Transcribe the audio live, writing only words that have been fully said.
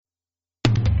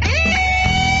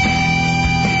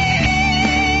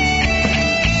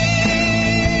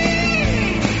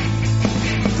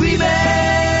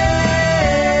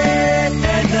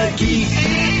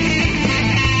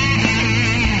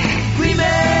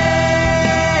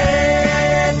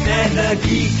a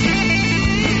geek.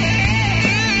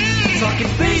 Talking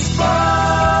baseball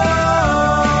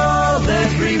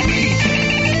every week.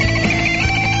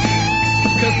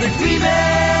 'Cause they're Gleeman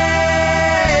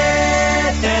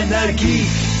and the Geek.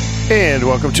 And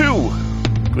welcome to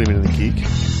Gleeman and the Geek.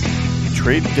 The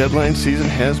trade deadline season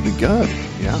has begun.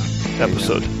 Yeah.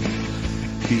 Episode.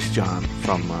 He's John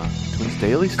from Twins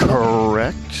Daily. Still?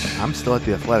 Correct. I'm still at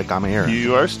the Athletic. I'm Aaron.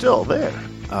 You are still there.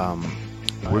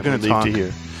 We're going to talk. To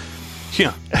hear.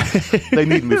 Yeah. They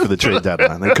need me for the trade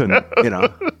deadline. They couldn't,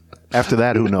 After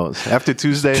that, who knows? After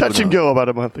Tuesday, touch and go about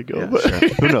a month ago. Yeah, sure.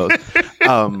 Who knows?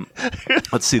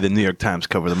 Let's see. The New York Times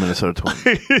cover the Minnesota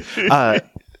Twins.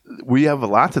 We have a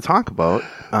lot to talk about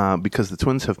because the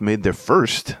Twins have made their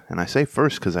first, and I say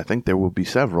first because I think there will be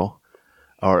several,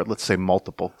 or let's say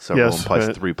multiple. Several implies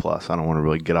 3+. I don't want to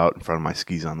really get out in front of my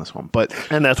skis on this one,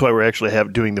 and that's why we're actually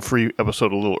doing the free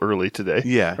episode a little early today.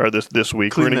 Yeah, or this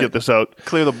week. We're going to get this out,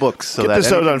 clear the books, so get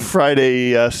this out on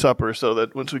Friday supper, so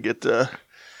that once we get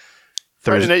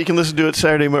Friday night, you can listen to it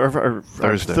Saturday or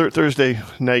Thursday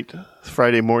night.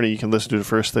 Friday morning, you can listen to the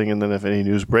first thing, and then if any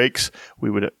news breaks,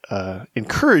 we would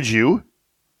encourage you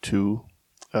to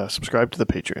subscribe to the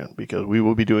Patreon, because we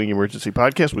will be doing emergency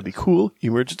podcasts with the cool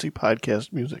emergency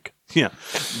podcast music. Yeah,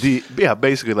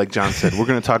 basically, like John said, we're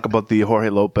going to talk about the Jorge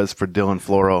Lopez for Dylan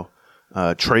Floro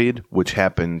trade, which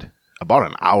happened about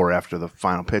an hour after the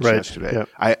final pitch yesterday. Yep.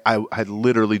 I had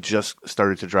literally just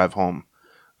started to drive home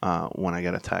when I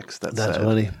got a text that said,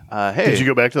 funny. Hey, did you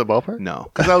go back to the ballpark? No,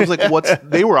 because I was like,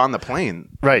 they were on the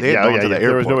plane, right? They had gone to the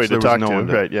there was airport, no way to talk to him,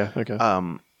 right? Yeah, okay.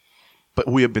 But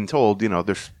we have been told,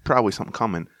 there's probably something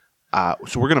coming.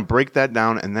 So we're going to break that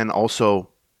down and then also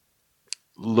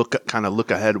look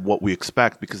ahead what we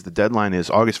expect, because the deadline is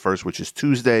August 1st, which is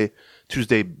Tuesday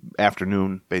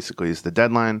afternoon. Basically, is the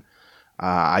deadline.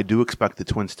 I do expect the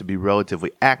Twins to be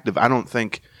relatively active. I don't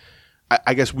think.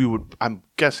 I guess we would. I'm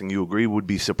guessing you agree. Would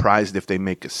be surprised if they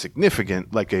make a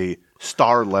significant, like a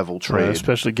star level trade,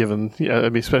 especially given. Yeah,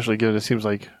 especially given it seems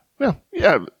like. Well,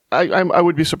 yeah, I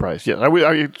would be surprised. Yeah, I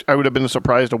would have been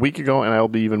surprised a week ago, and I'll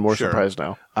be even more surprised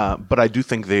now. But I do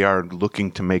think they are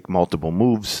looking to make multiple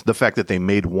moves. The fact that they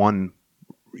made one,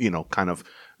 kind of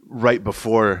right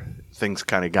before things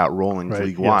kind of got rolling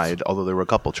league wide, although there were a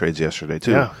couple trades yesterday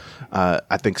too. Yeah.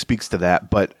 I think speaks to that.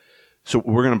 But so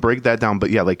we're going to break that down. But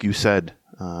yeah, like you said,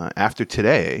 after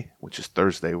today, which is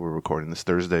Thursday, we're recording this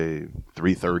Thursday,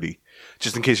 3:30.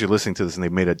 Just in case you're listening to this and they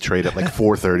made a trade at like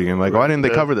 4:30, and like, why didn't they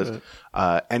cover this?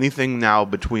 Anything now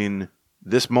between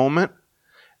this moment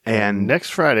and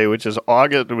next Friday, which is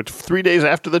August, which 3 days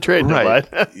after the trade deadline,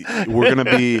 we're going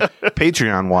to be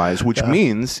Patreon wise, which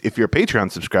means if you're a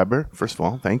Patreon subscriber, first of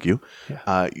all, thank you.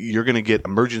 You're going to get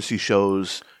emergency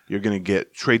shows. You're going to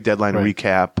get trade deadline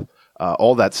recap,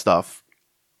 all that stuff.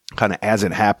 Kind of as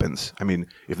it happens. I mean,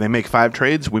 if they make 5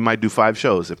 trades, we might do 5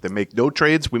 shows. If they make no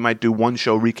trades, we might do 1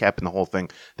 show recapping the whole thing.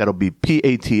 That'll be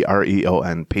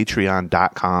Patreon,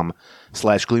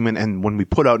 patreon.com/Gleeman. And when we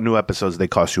put out new episodes, they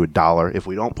cost you $1. If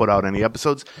we don't put out any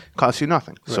episodes, it costs you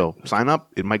nothing. Right. So sign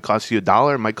up. It might cost you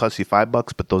 $1. It might cost you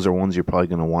 $5, but those are ones you're probably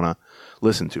going to want to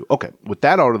listen to. Okay. With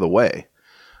that out of the way,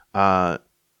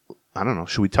 I don't know.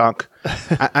 Should we talk?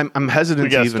 I'm hesitant. We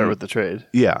got to start with the trade.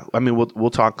 Yeah, I mean, we'll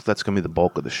talk. That's going to be the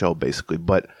bulk of the show, basically.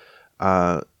 But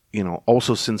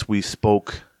also since we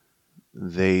spoke,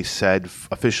 they said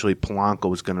officially Polanco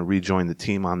was going to rejoin the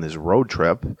team on this road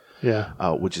trip. Yeah,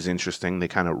 which is interesting. They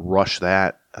kind of rushed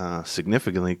that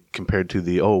significantly compared to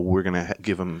we're going to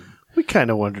give him. We kind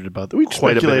of wondered about that. We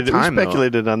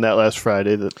speculated on that last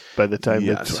Friday. That by the time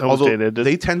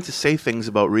they tend to say things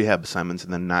about rehab assignments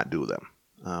and then not do them.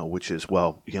 Which is,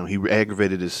 he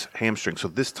aggravated his hamstring. So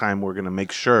this time we're going to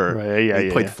make sure he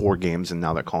played 4 games, and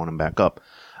now they're calling him back up.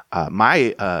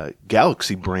 My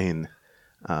galaxy brain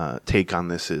take on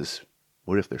this is,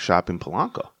 what if they're shopping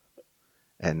Polanco?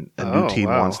 And a new team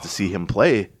wants to see him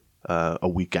play a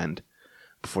weekend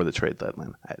before the trade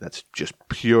deadline. That's just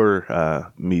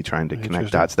pure me trying to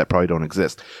connect dots that probably don't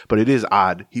exist. But it is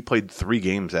odd. He played 3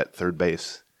 games at third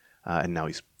base, and now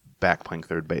he's back playing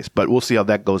third base. But we'll see how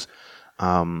that goes.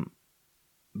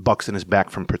 Buxton is back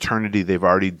from paternity. They've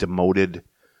already demoted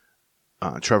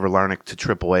Trevor Larnach to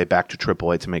AAA, back to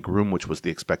AAA to make room, which was the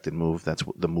expected move. That's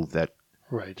the move that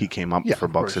he came up for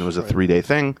Buxton. It was a 3-day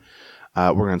thing.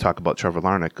 We're going to talk about Trevor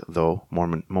Larnach, though,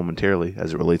 more momentarily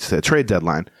as it relates to the trade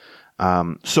deadline.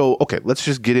 Okay, let's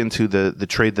just get into the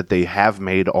trade that they have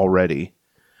made already,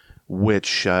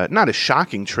 which not a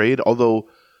shocking trade, although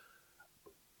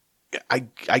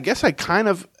I guess I kind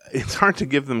of – it's hard to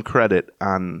give them credit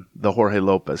on the Jorge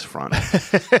Lopez front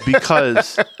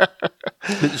because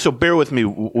 – so bear with me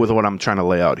with what I'm trying to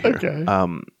lay out here. Okay.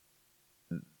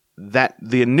 that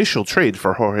the initial trade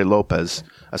for Jorge Lopez,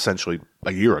 essentially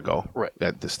a year ago, right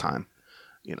at this time,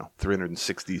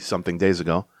 360 something days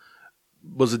ago,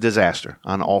 was a disaster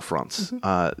on all fronts.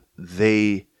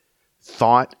 They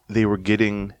thought they were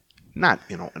getting not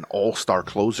an all-star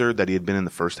closer that he had been in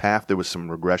the first half. There was some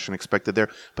regression expected there,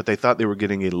 but they thought they were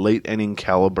getting a late inning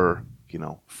caliber,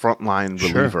 frontline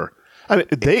reliever. I mean,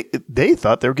 they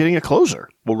thought they were getting a closer.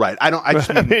 Well, right. I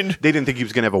just mean, they didn't think he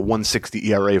was going to have a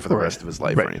 160 ERA for the rest of his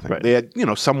life or anything. Right. They had,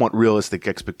 somewhat realistic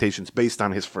expectations based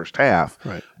on his first half.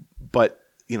 Right. But,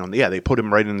 they put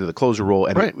him right into the closer role,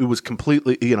 and it was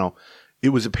completely, it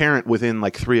was apparent within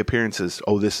like 3 appearances,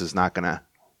 this is not going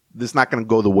to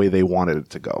go the way they wanted it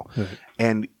to go. Right.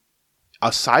 And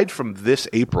aside from this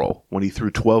April, when he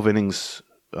threw 12 innings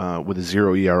with a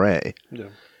 0 ERA,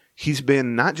 he's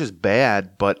been not just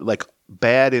bad, but like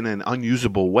bad in an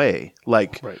unusable way.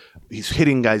 Like he's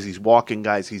hitting guys, he's walking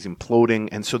guys, he's imploding.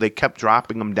 And so they kept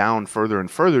dropping him down further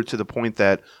and further to the point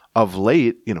that of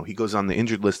late, he goes on the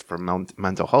injured list for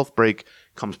mental health break,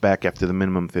 comes back after the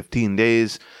minimum 15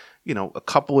 days. A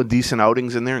couple of decent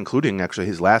outings in there, including actually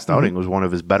his last outing was one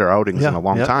of his better outings in a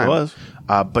long time. It was.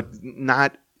 But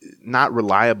not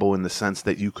reliable in the sense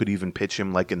that you could even pitch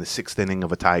him like in the 6th inning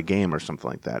of a tie game or something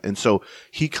like that. And so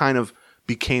he kind of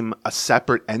became a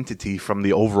separate entity from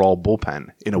the overall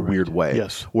bullpen in a weird way.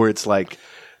 Yes. Where it's like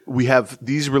we have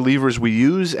these relievers we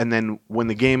use, and then when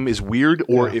the game is weird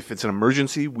or if it's an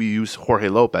emergency, we use Jorge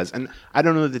Lopez. And I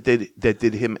don't know that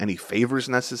did him any favors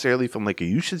necessarily from like a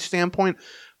usage standpoint,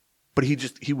 but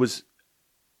he was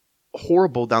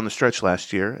horrible down the stretch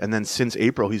last year, and then since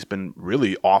April he's been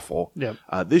really awful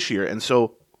this year. And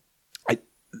so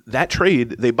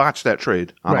they botched that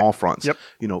trade on all fronts. Yep.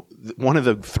 One of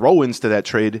the throw-ins to that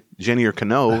trade, Jennier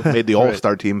Cano made the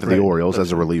All-Star team for the Orioles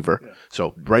as a reliever. Yeah.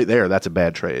 So right there, that's a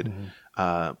bad trade.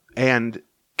 And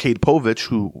Cade Povich,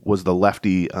 who was the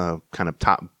lefty kind of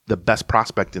the best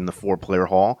prospect in the 4-player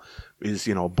haul, is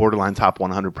borderline top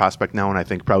 100 prospect now, and I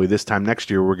think probably this time next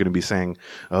year we're going to be saying,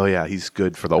 oh yeah, he's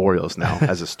good for the Orioles now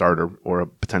as a starter or a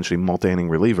potentially multi-inning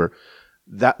reliever.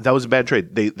 That was a bad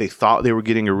trade. They thought they were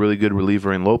getting a really good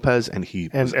reliever in Lopez, and he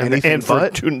was anything for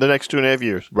but. the next 2.5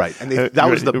 years. Right, and that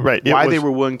was why they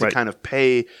were willing to kind of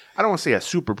pay, I don't want to say a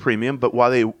super premium, but why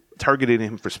they targeted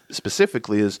him for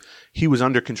specifically is he was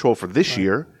under control for this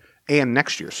year and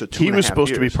next year. So he was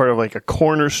supposed to be part of like a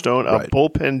cornerstone of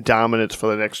bullpen dominance for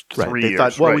the next 3 years.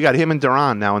 Thought, well, we got him and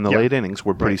Duran now in the late innings.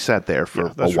 We're pretty set there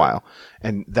for a while.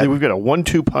 And we've got a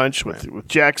 1-2 punch with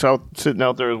Jack's sitting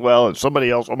out there as well, and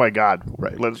somebody else. Oh my God!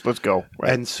 Right, let's go.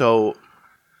 Right. And so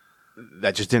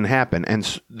that just didn't happen.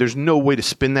 And there's no way to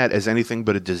spin that as anything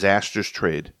but a disastrous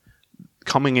trade,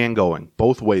 coming and going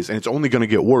both ways. And it's only going to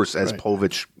get worse as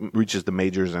Povich reaches the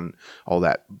majors and all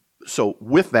that. So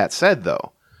with that said,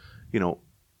 though,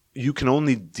 you can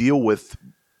only deal with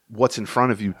what's in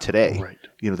front of you today. Right.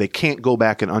 They can't go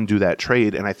back and undo that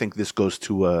trade. And I think this goes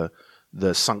to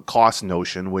the sunk cost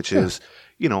notion, which is,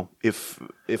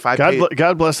 if I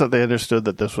God bless that they understood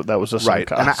that that was a sunk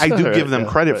cost. And I do give them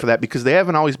credit for that because they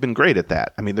haven't always been great at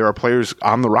that. I mean, there are players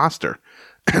on the roster,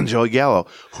 Joey Gallo,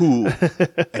 who,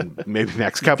 and maybe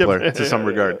Max Kepler to some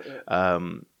regard.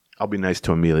 I'll be nice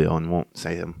to Emilio and won't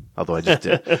say him, although I just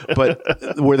did. But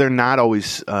where they're not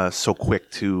always so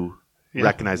quick to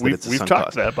recognize that it's a sunk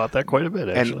cost. We've talked about that quite a bit,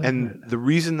 actually. And the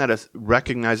reason that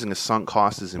recognizing a sunk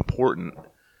cost is important,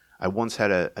 I once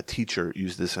had a teacher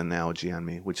use this analogy on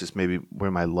me, which is maybe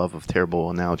where my love of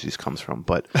terrible analogies comes from.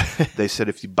 But they said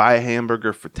if you buy a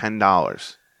hamburger for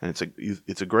 $10, and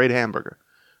it's a great hamburger,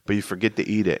 but you forget to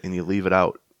eat it and you leave it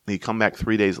out, and you come back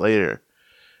 3 days later,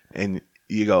 and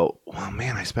you go, well,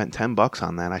 man, I spent $10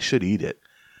 on that. I should eat it.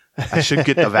 I should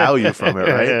get the value from it,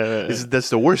 right? That's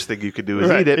the worst thing you could do is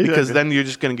eat it because then you're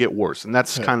just going to get worse. And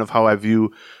that's kind of how I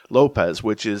view Lopez,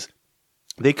 which is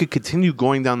they could continue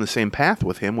going down the same path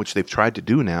with him, which they've tried to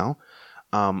do now.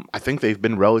 I think they've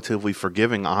been relatively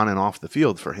forgiving on and off the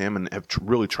field for him and have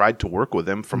really tried to work with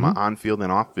him from an on-field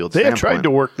and off-field standpoint. They have tried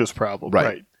to work this problem,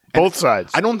 right? Both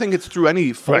sides. I don't think it's through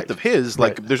any fault of his.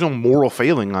 Like, there's no moral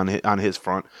failing on his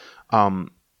front.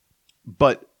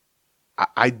 But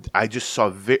I just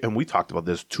saw, and we talked about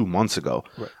this 2 months ago.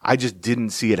 Right. I just didn't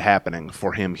see it happening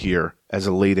for him here as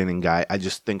a late inning guy. I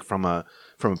just think from a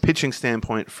pitching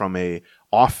standpoint, from a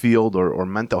off field or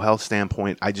mental health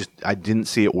standpoint, I didn't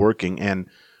see it working. And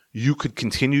you could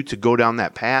continue to go down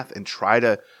that path and try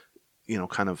to,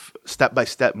 kind of step by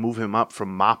step move him up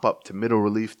from mop up to middle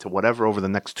relief to whatever over the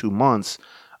next 2 months.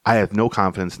 I have no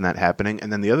confidence in that happening.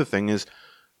 And then the other thing is,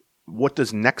 what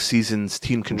does next season's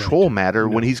team control matter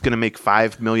when he's going to make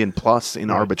 $5 million plus in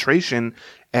arbitration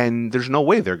And there's no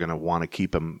way they're going to want to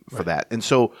keep him for that. And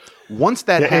so once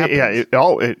that happens...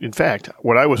 in fact,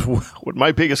 what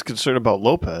my biggest concern about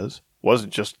Lopez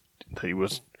wasn't just that he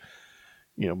was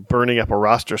burning up a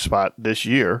roster spot this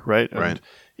year, right? Right.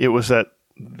 It was that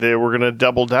they were going to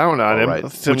double down on him,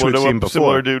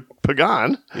 similar to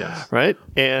Pagan, yes, right?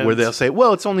 And where they'll say,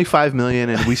 "Well, it's only $5 million,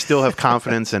 and we still have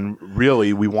confidence, and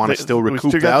really, we want to still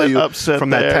recoup value from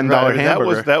that $10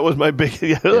 hamburger." That was my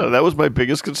that was my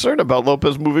biggest concern about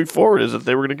Lopez moving forward, is that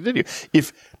they were going to continue.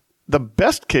 If the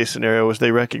best case scenario is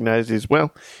they recognize he's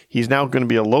now going to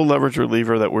be a low leverage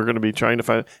reliever that we're going to be trying to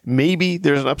find. Maybe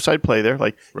there's an upside play there.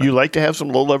 Like you like to have some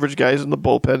low leverage guys in the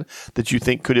bullpen that you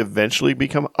think could eventually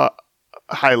become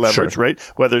high leverage, right?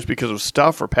 Whether it's because of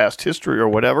stuff or past history or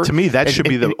whatever. To me, that should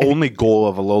be the only goal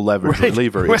of a low leverage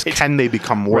reliever is can they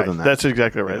become more than that? That's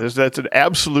exactly right. That's an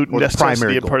absolute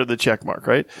necessity and part of the check mark,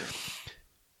 right?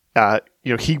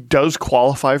 He does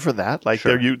qualify for that. Like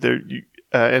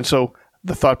and so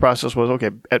the thought process was,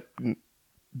 okay,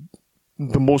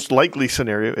 the most likely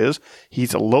scenario is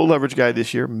he's a low leverage guy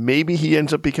this year. Maybe he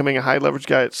ends up becoming a high leverage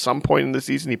guy at some point in the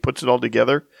season. He puts it all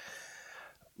together.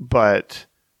 But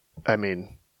I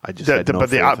mean,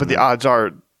 the odds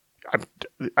are,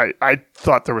 I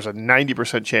thought there was a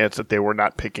 90% chance that they were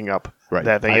not picking up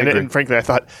that thing. And frankly, I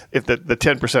thought if the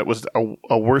 10% was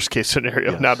a worst case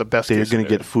scenario, not the best. They're going to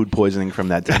get food poisoning from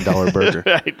that $10 burger.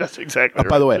 Right, that's exactly.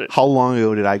 By the way, how long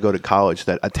ago did I go to college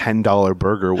that a $10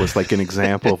 burger was like an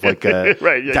example of like a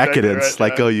decadence?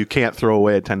 Exactly right, you can't throw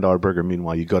away a $10 burger.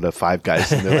 Meanwhile, you go to Five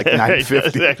Guys and they're like $9.50.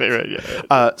 Exactly right.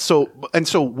 Yeah.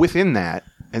 So within that.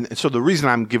 And so the reason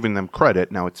I'm giving them credit,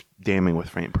 now it's damning with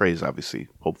faint praise, obviously.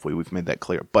 Hopefully we've made that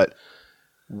clear. But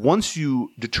once you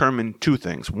determine two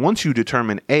things. Once you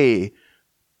determine, A,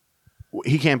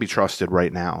 he can't be trusted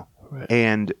right now. Right.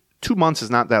 And 2 months is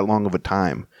not that long of a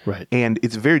time. Right. And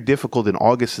it's very difficult in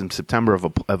August and September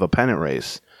of a pennant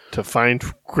race to find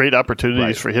great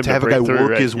opportunities for him to have break a guy through,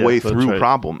 work his way through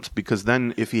problems, because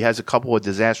then if he has a couple of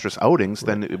disastrous outings,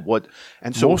 then what?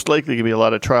 And so most likely going to be a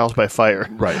lot of trials by fire,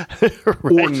 right?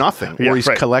 Or nothing, or he's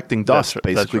collecting dust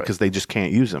basically because they just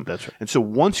can't use him. That's right. And so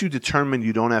once you determine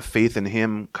you don't have faith in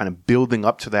him, kind of building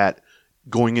up to that,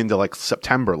 going into like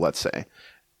September, let's say,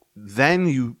 then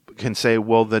you can say,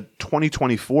 well, the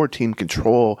 2024 team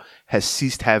control has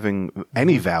ceased having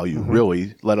any value,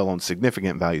 really, let alone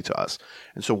significant value to us.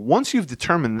 And so once you've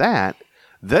determined that,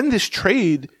 then this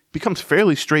trade becomes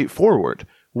fairly straightforward,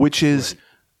 which is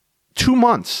 2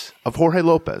 months of Jorge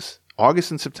Lopez,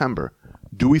 August and September.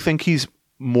 Do we think he's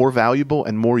more valuable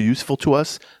and more useful to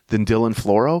us than Dylan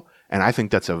Floro? And I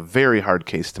think that's a very hard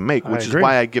case to make, which is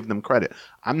why I give them credit.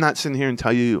 I'm not sitting here and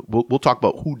tell you, we'll talk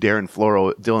about who Dylan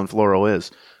Floro is,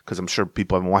 because I'm sure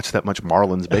people haven't watched that much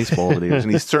Marlins baseball over the years,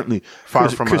 and he's certainly far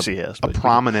from a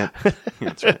prominent.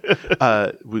 That's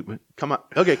right. Come on.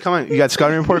 Okay, come on. You got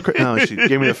scouting report? No, she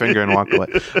gave me the finger and walked away.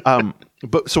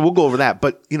 But so we'll go over that.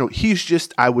 But, he's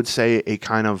just, I would say, a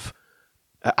kind of,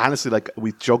 honestly, like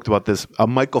we joked about this, a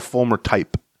Michael Fulmer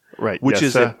type. Right. Which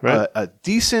is a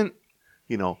decent,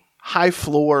 high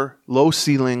floor, low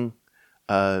ceiling,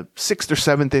 6th or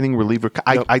 7th inning reliever.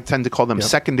 I tend to call them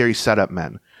secondary setup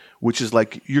men, which is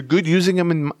like you're good using them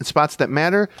in spots that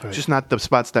matter, just not the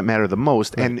spots that matter the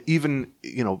most. Right. And even,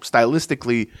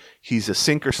 stylistically, he's a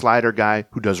sinker slider guy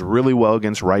who does really well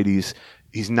against righties.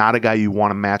 He's not a guy you want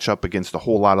to match up against a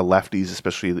whole lot of lefties,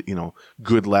 especially,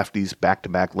 good lefties,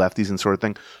 back-to-back lefties and sort of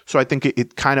thing. So I think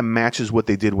it kind of matches what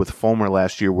they did with Fulmer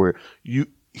last year, where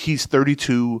he's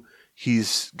 32.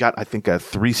 He's got, I think, a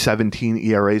 3.17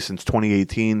 ERA since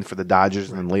 2018 for the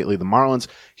Dodgers, and then lately the Marlins.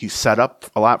 He's set up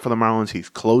a lot for the Marlins. He's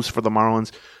closed for the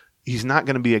Marlins. He's not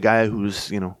going to be a guy who's,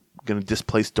 going to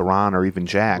displace Duran or even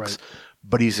Jax,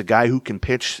 but he's a guy who can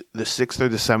pitch the 6th or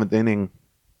the 7th inning,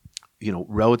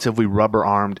 relatively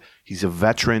rubber-armed. He's a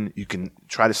veteran. You can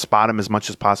try to spot him as much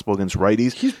as possible against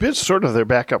righties. He's been sort of their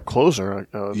backup closer.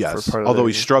 Yes, for part of although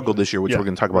he struggled this year, which we're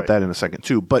going to talk about that in a second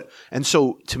too. And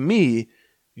so to me,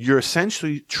 you're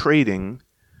essentially trading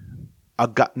a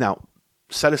guy. Now,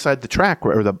 set aside the track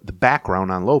or the background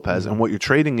on Lopez, and what you're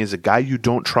trading is a guy you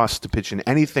don't trust to pitch in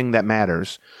anything that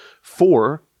matters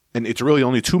for, and it's really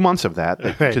only 2 months of that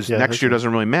because next year doesn't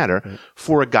really matter,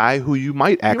 for a guy who you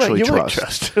might actually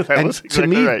trust. And to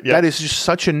me, that is just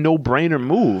such a no-brainer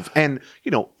move. And,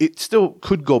 it still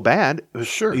could go bad.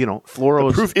 Sure.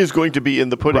 Floro's... The proof is going to be in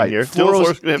the pudding here.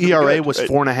 Floro's ERA was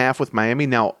 4.5 with Miami.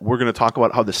 Now, we're going to talk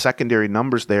about how the secondary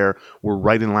numbers there were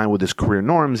right in line with his career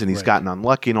norms, and he's gotten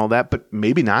unlucky and all that, but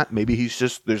maybe not. Maybe he's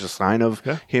just, there's a sign of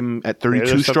him at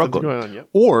 32 struggling.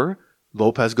 Or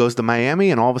Lopez goes to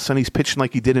Miami, and all of a sudden he's pitching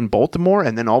like he did in Baltimore,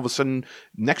 and then all of a sudden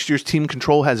next year's team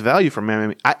control has value for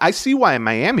Miami. I see why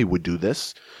Miami would do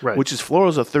this, which is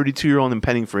Floro's a 32-year-old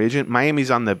impending free agent.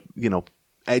 Miami's on the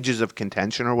edges of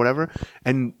contention or whatever,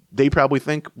 and they probably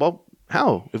think, well,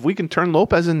 hell, if we can turn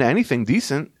Lopez into anything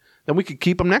decent, then we could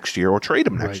keep him next year or trade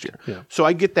him next year. Yeah. So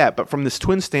I get that, but from this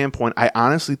Twins standpoint, I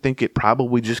honestly think it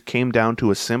probably just came down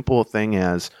to a simple thing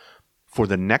as for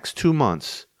the next 2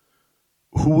 months,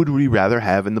 who would we rather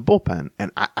have in the bullpen?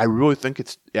 And I really think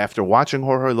it's, after watching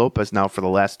Jorge Lopez now for the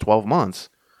last 12 months,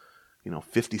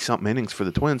 50-something innings for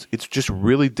the Twins, it's just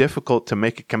really difficult to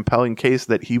make a compelling case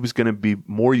that he was going to be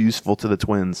more useful to the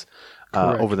Twins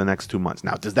over the next 2 months.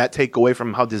 Now, does that take away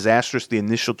from how disastrous the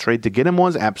initial trade to get him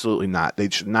was? Absolutely not. They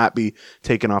should not be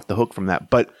taken off the hook from that.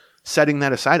 But setting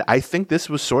that aside, I think this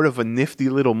was sort of a nifty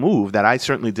little move that I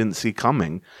certainly didn't see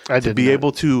coming.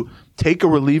 Able to take a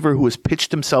reliever who has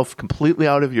pitched himself completely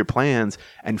out of your plans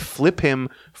and flip him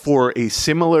for a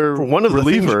similar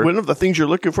reliever. One of the things you're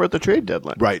looking for at the trade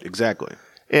deadline. Right, exactly.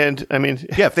 And I mean,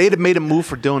 if they had made a move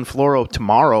for Dylan Floro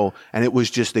tomorrow, and it was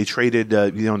just they traded,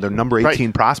 their number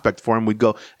 18 prospect for him, we'd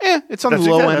go, it's on the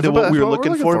low end of what we were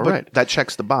looking for, but that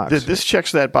checks the box. This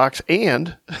checks that box,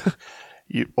 and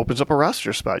it opens up a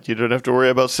roster spot. You don't have to worry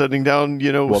about sending down,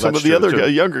 some of the other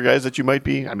younger guys that you might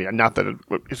be. I mean, not that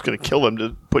it's going to kill them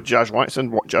to put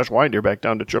send Josh Winder back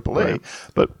down to AAA,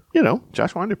 but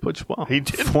Josh Winder pitched well. He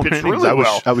did pitch really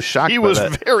well. I was shocked. He was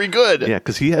very good. Yeah,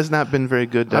 because he has not been very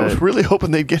good. I was really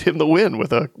hoping they'd get him the win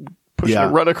with a pushing a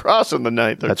run across in the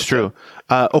ninth. That's true.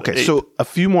 Okay, so a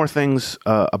few more things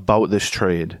about this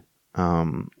trade.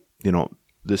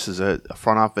 This is a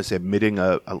front office admitting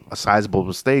a sizable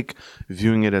mistake,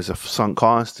 viewing it as a sunk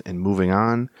cost, and moving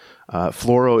on.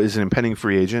 Floro is an impending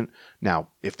free agent. Now,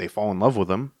 if they fall in love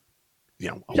with him,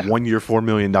 a 1 year, $4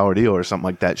 million deal or something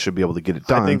like that should be able to get it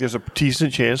done. I think there's a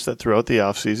decent chance that throughout the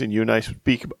offseason, you and I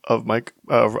speak of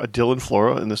Dylan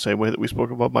Floro in the same way that we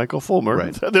spoke about Michael Fulmer.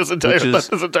 Right. This entire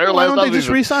last offseason. Why don't they just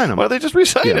re-sign him? Why don't they just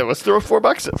re-sign him? Let's throw $4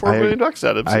 million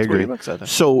at him. I agree. $6 million at him.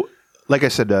 So, like I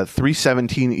said,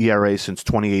 3.17 ERA since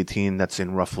 2018. That's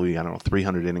in roughly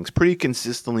 300 innings. Pretty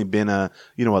consistently been a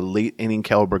late inning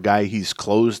caliber guy. He's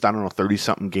closed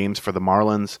 30-something games for the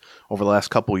Marlins over the last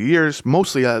couple of years.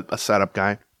 Mostly a setup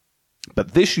guy,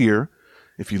 but this year,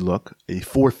 if you look, a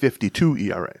 4.52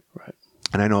 ERA. Right.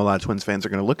 And I know a lot of Twins fans are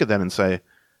going to look at that and say,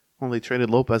 "Well, they traded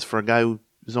Lopez for a guy who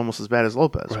is almost as bad as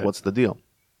Lopez. Right. What's the deal?"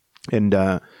 And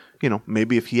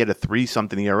maybe if he had a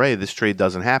 3-something ERA, this trade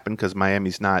doesn't happen because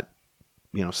Miami's not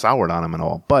soured on him at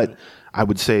all. But I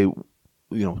would say,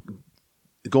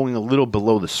 going a little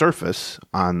below the surface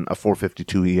on a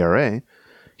 4.52 ERA,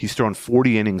 he's thrown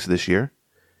 40 innings this year.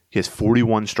 He has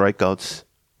 41 strikeouts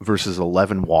versus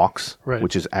 11 walks,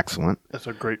 which is excellent. That's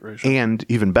a great ratio. And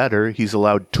even better, he's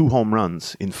allowed 2 home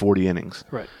runs in 40 innings.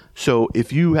 Right. So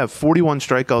if you have 41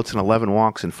 strikeouts and 11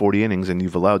 walks in 40 innings and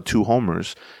you've allowed 2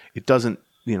 homers, it doesn't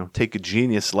take a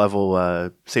genius level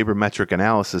sabermetric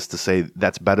analysis to say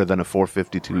that's better than a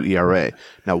 4.52 ERA.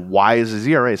 Now, why is his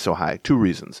ERA so high? 2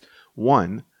 reasons.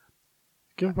 One,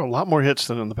 give him a lot more hits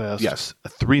than in the past. Yes, a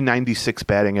 3.96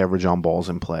 batting average on balls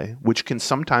in play, which can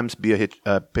sometimes be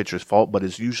a pitcher's fault, but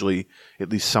is usually at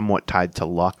least somewhat tied to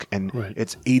luck. And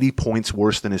it's 80 points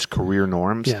worse than his career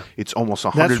norms. Yeah. It's almost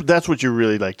 100. That's what you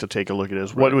really like to take a look at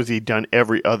is what was he done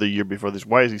every other year before this?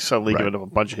 Why is he suddenly giving up a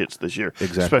bunch of hits this year?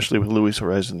 Exactly. Especially with Luis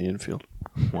Perez in the infield.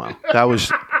 Wow. That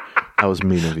was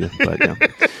mean of you.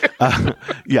 But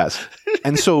yes.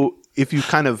 And so if you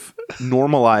kind of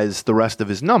normalize the rest of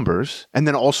his numbers, and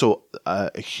then also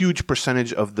a huge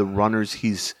percentage of the runners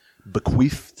he's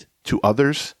bequeathed to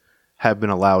others have been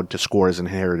allowed to score as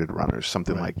inherited runners,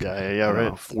 something like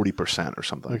 40% or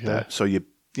something like that. So you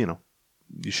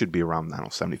should be around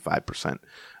 75%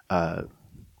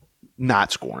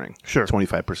 not scoring. Sure.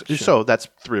 25%. Sure. So that's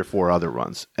 3 or 4 other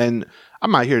runs. And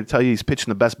I'm not here to tell you he's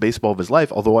pitching the best baseball of his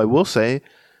life, although I will say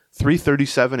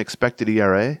 3.37 expected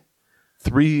ERA,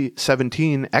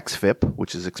 3.17 xFIP,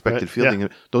 which is expected fielding. Yeah.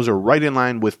 Those are right in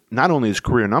line with not only his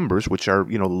career numbers, which are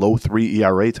low 3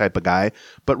 ERA type of guy,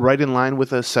 but right in line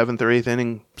with a 7th or 8th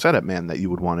inning setup man that you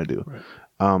would want to do. Right.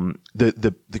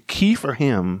 The key for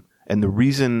him and the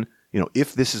reason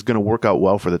if this is going to work out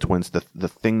well for the Twins, the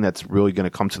thing that's really going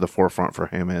to come to the forefront for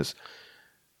him is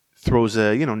throws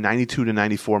a 92 to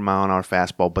 94 mile an hour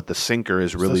fastball, but the sinker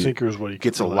is really the sinker is what he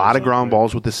gets a lot of ground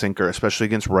balls with the sinker, especially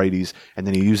against righties, and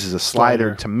then he uses a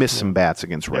slider to miss some bats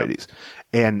against righties.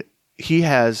 And he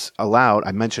has allowed,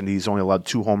 I mentioned he's only allowed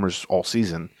 2 homers all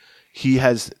season. He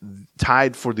has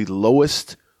tied for the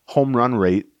lowest home run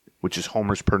rate, which is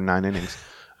homers per 9 innings,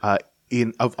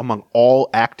 among all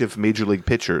active major league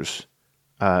pitchers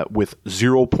with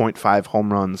 0.5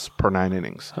 home runs per 9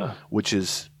 innings, which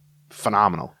is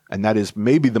phenomenal. And that is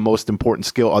maybe the most important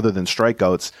skill other than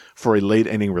strikeouts for a late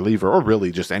inning reliever, or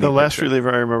really just any The last pitcher.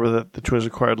 reliever I remember that the Twins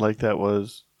acquired like that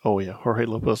was, Jorge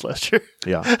Lopez last year.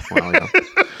 Yeah. Well, yeah.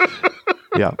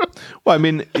 Yeah. Well, I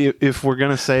mean, if we're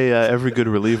going to say every good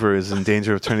reliever is in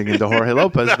danger of turning into Jorge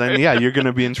Lopez, then you're going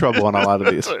to be in trouble on a lot of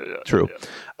these. True.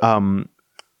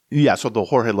 Yeah. So the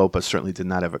Jorge Lopez certainly did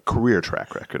not have a career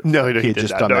track record. No, he had did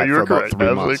just not. done that You for were about correct.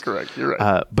 3 months. Correct. You're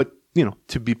right. But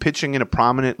to be pitching in a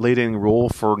prominent late inning role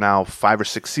for now 5 or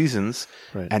 6 seasons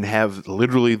and have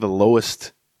literally the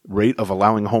lowest rate of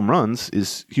allowing home runs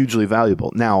is hugely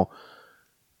valuable. Now,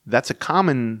 that's a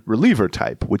common reliever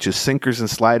type, which is sinkers and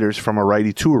sliders from a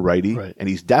righty to a righty, and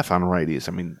he's deaf on righties.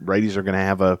 I mean, righties are going to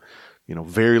have a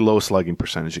very low slugging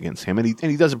percentage against him, and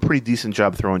he does a pretty decent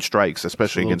job throwing strikes,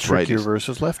 especially against righties.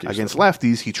 Versus lefties. Against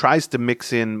lefties, he tries to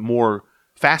mix in more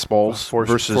fastballs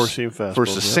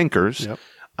versus sinkers. Yep.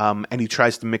 And he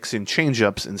tries to mix in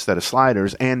changeups instead of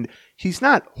sliders. And he's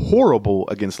not horrible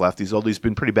against lefties, although he's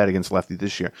been pretty bad against lefties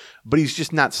this year. But he's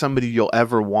just not somebody you'll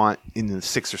ever want in the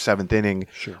 6th or 7th inning.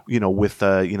 Sure. With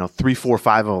 3, 4,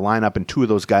 5 of a lineup, and 2 of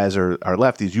those guys are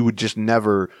lefties. You would just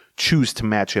never choose to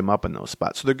match him up in those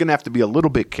spots. So they're going to have to be a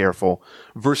little bit careful.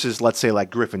 Versus, let's say,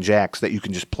 like Griffin Jacks that you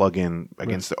can just plug in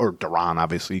against, or Duran,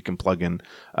 obviously you can plug in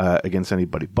against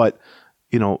anybody. But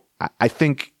I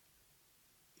think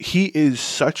he is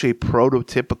such a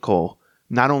prototypical,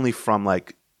 not only from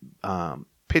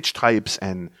pitch types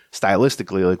and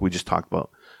stylistically, like we just talked about,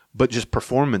 but just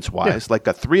performance-wise. Like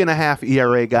a 3.5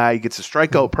 ERA guy, he gets a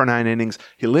strikeout per 9 innings,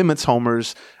 he limits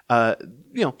homers,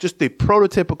 just a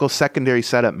prototypical secondary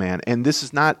setup man. And this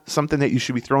is not something that you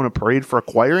should be throwing a parade for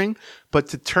acquiring, but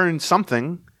to turn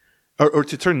something, or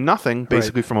to turn nothing,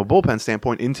 basically from a bullpen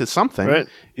standpoint, into something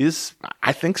is,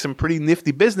 I think, some pretty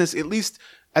nifty business, at least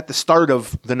at the start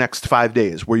of the next 5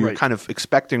 days, where you're kind of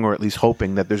expecting or at least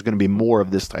hoping that there's going to be more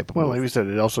of this type of move. Like we said,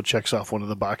 it also checks off one of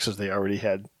the boxes they already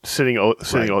had sitting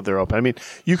out there open. I mean,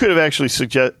 you could have actually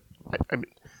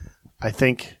I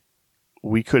think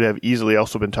we could have easily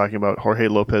also been talking about Jorge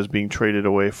Lopez being traded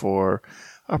away for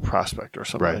a prospect or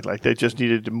something. Like they just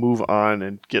needed to move on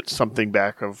and get something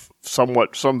back of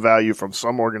some value from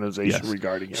some organization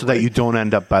regarding him. So that you don't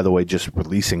end up, by the way, just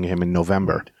releasing him in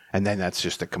November. And then that's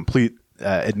just a complete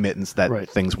admittance that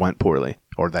things went poorly,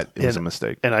 or that it was a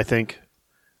mistake. And I think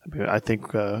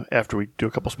after we do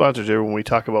a couple sponsors here, when we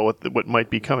talk about what might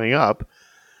be coming up,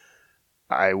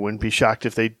 I wouldn't be shocked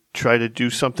if they try to do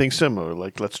something similar.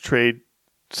 Like, let's trade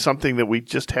something that we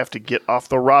just have to get off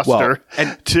the roster.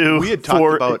 We had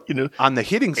talked about on the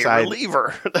hitting side,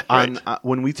 reliever.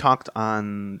 When we talked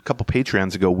on a couple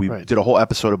Patreons ago, we did a whole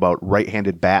episode about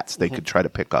right-handed bats they could try to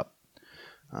pick up.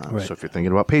 So if you're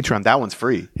thinking about Patreon, that one's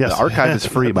free. Yes. The archive is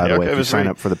free, by the way, if you sign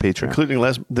up for the Patreon. Including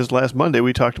this last Monday,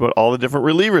 we talked about all the different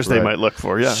relievers they might look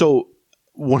for. Yeah. So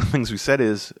one of the things we said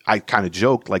is, I kind of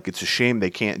joked, like, it's a shame they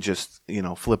can't just,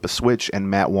 flip a switch and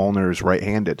Matt Wallner is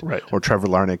right-handed, or Trevor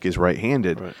Larnach is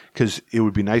right-handed, because it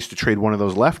would be nice to trade one of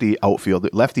those lefty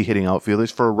hitting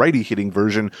outfielders for a righty hitting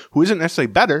version who isn't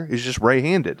necessarily better, is just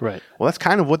right-handed. Right. Well, that's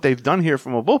kind of what they've done here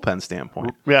from a bullpen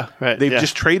standpoint. Yeah, right. They've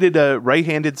just traded a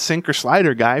right-handed sinker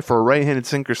slider guy for a right-handed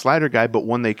sinker slider guy, but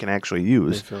one they can actually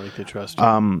use. They feel like they trust.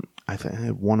 I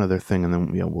have one other thing, and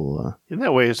then we'll. In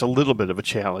that way, it's a little bit of a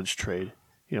challenge trade.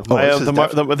 This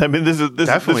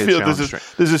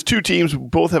is 2 teams who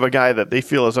both have a guy that they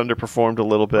feel has underperformed a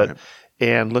little bit,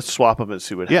 and let's swap them and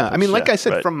see what happens. Yeah, I mean, like I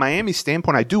said, from Miami's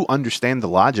standpoint, I do understand the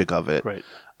logic of it. Right.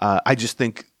 I just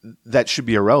think that should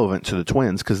be irrelevant to the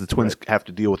Twins, because the Twins have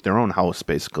to deal with their own house,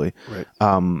 basically. Right.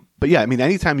 But yeah, I mean,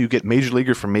 anytime you get major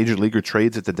leaguer for major leaguer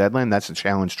trades at the deadline, that's a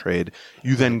challenge trade.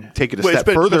 You then take it a step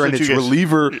further, and it's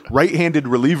right-handed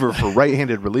reliever for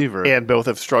right-handed reliever. And both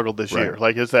have struggled this year.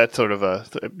 Like, is that sort of a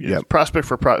prospect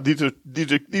for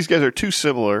these guys are too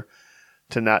similar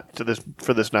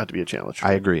for this not to be a challenge trade.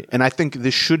 I agree, and I think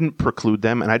this shouldn't preclude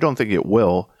them, and I don't think it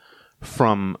will,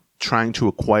 from trying to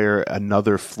acquire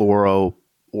another Floro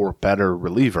or better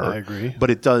reliever. I agree. But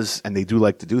it does, and they do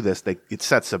like to do this, it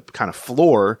sets a kind of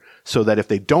floor so that if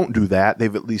they don't do that,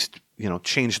 they've at least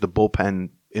changed the bullpen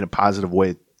in a positive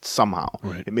way somehow.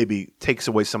 Right. It maybe takes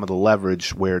away some of the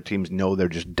leverage where teams know they're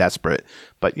just desperate.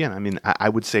 But yeah, I mean, I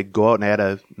would say go out and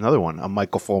add another one, a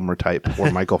Michael Fulmer type,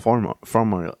 or Michael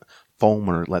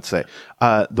Fulmer, let's say.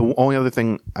 The only other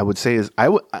thing I would say is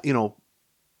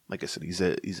like I said, he's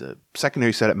a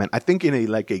secondary setup man. I think in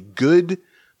a good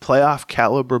playoff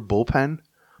caliber bullpen,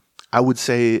 I would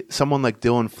say someone like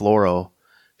Dylan Floro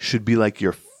should be like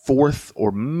your 4th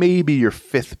or maybe your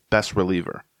 5th best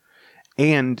reliever.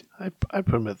 And I'd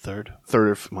put him at third.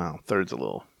 Third's a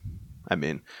little. I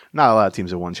mean, not a lot of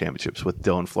teams have won championships with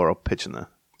Dylan Floro pitching the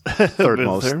third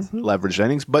most leveraged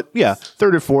innings. But yeah,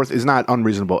 third or fourth is not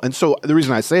unreasonable. And so the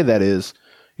reason I say that is,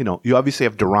 you obviously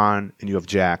have Duran and you have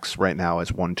Jax right now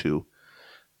as 1-2.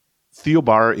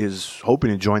 Theobar is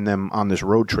hoping to join them on this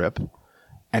road trip.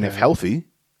 And if healthy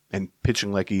and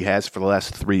pitching like he has for the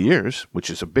last 3 years, which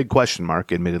is a big question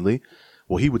mark, admittedly,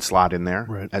 well, he would slot in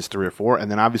there as 3 or 4. And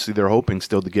then obviously they're hoping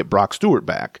still to get Brock Stewart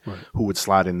back, who would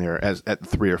slot in there as at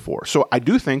 3 or 4. So I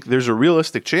do think there's a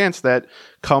realistic chance that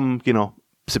come,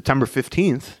 September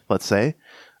 15th, let's say,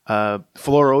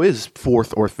 Floro is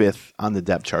 4th or 5th on the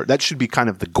depth chart. That should be kind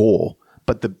of the goal.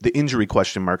 But the injury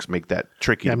question marks make that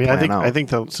tricky. I mean, I think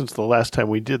since the last time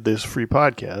we did this free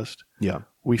podcast,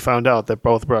 we found out that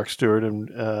both Brock Stewart and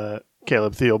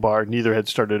Caleb Theobar neither had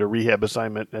started a rehab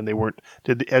assignment, and they weren't.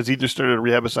 Has either started a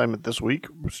rehab assignment this week?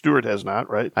 Stewart has not,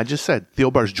 right? I just said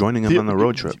Theobar's joining him on the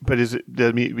road trip. But does it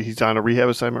mean he's on a rehab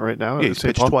assignment right now? Yeah, he's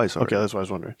pitched twice already. Okay, that's what I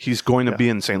was wondering. He's going to be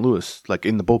in St. Louis, like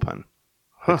in the bullpen,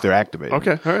 if they're activated.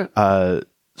 Okay, all right.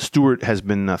 Stewart has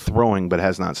been throwing, but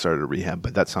has not started a rehab.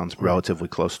 But that sounds relatively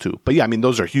close too. But yeah, I mean,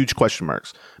 those are huge question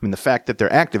marks. I mean, the fact that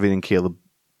they're activating Caleb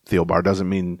Theobar doesn't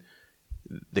mean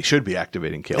they should be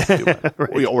activating Caleb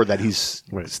Theobar, or that he's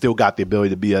still got the ability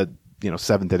to be a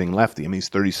 7th inning lefty. I mean, he's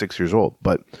 36 years old.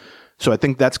 But so I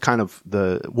think that's kind of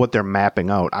what they're mapping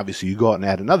out. Obviously, you go out and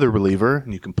add another reliever,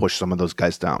 and you can push some of those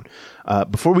guys down.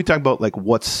 Before we talk about like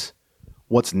what's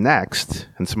next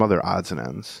and some other odds and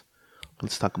ends,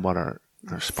 let's talk about our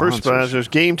sponsors. First sponsors,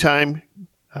 Game Time.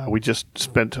 We just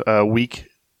spent a week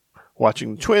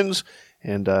watching the Twins,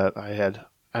 and I had,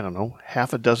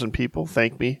 half a dozen people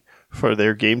thank me for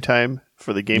their Game Time,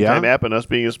 for the Game Time app and us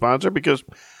being a sponsor because,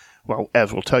 well,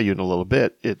 as we'll tell you in a little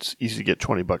bit, it's easy to get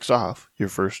 $20 off your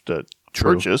first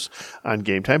purchase on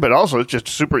Game Time, but also it's just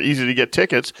super easy to get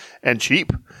tickets and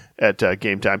cheap at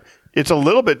Game Time. It's a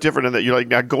little bit different in that you're like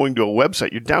not going to a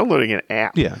website. You're downloading an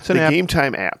app. Yeah, it's an app. Game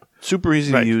Time app. Super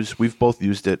easy to use. We've both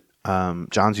used it.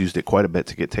 John's used it quite a bit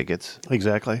to get tickets.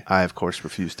 Exactly. I, of course,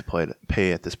 refuse to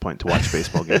pay at this point to watch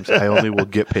baseball games. I only will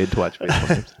get paid to watch baseball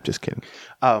games. Just kidding.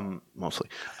 Mostly.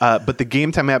 But the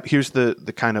Game Time app, here's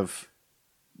the kind of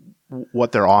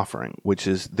what they're offering, which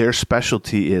is their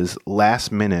specialty is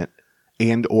last minute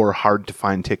and or hard to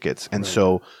find tickets. And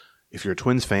so if you're a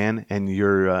Twins fan and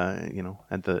you're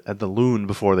at the Loon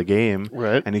before the game,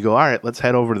 and you go, all right, let's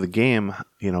head over to the game.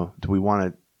 Do we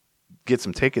want to get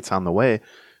some tickets on the way?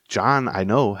 John, I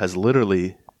know, has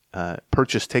literally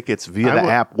purchased tickets via the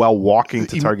app while walking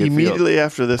to Target Field. Immediately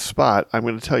after this spot, I'm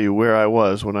going to tell you where I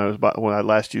was when I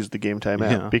last used the Game Time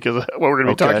app because we're going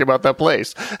to be talking about that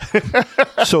place.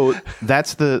 So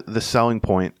that's the selling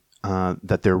point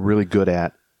that they're really good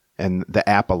at. And the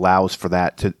app allows for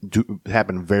that to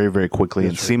happen very, very quickly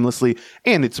and seamlessly.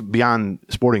 And it's beyond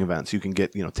sporting events. You can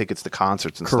get tickets to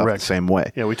concerts and stuff the same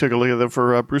way. Yeah, we took a look at them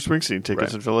for Bruce Springsteen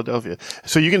tickets in Philadelphia.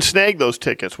 So you can snag those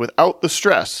tickets without the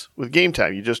stress with Game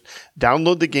Time. You just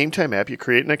download the Game Time app, you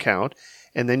create an account,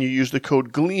 and then you use the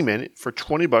code GLEEMAN for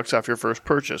 $20 off your first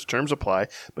purchase. Terms apply.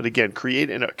 But again, create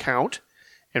an account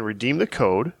and redeem the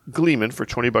code GLEEMAN for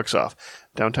 $20 off.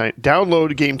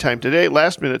 Download Game Time today.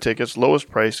 Last minute tickets, lowest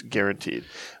price guaranteed.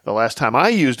 The last time I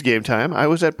used Game Time, I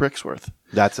was at Brixworth.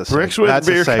 That's a Brixworth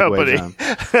Beer Company,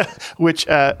 which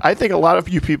I think a lot of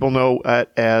you people know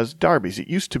as Darby's. It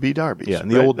used to be Darby's. Yeah, in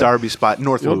the old Darby spot,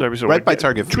 North Loop, right by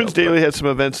Target Field. Twins Daily had some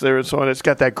events there and so on. It's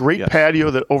got that great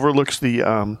patio that overlooks the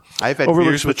I've had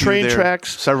beers with train you there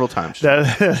tracks several times.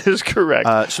 That is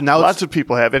correct. So now lots of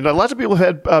people have, and lots of people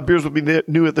have had beers with me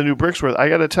new at the new Brixworth. I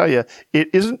got to tell you, it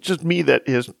isn't just me that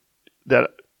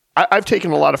I've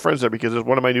taken a lot of friends there because it's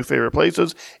one of my new favorite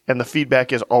places, and the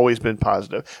feedback has always been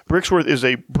positive. Brixworth is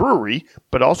a brewery,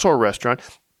 but also a restaurant.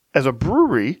 As a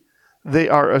brewery, they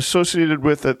are associated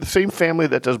with the same family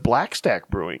that does Black Stack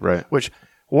Brewing, which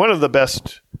one of the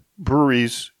best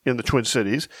breweries in the Twin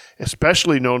Cities,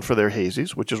 especially known for their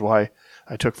hazies, which is why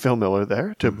I took Phil Miller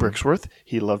there to Brixworth.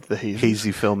 He loved the hazies.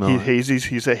 Hazy Phil Miller.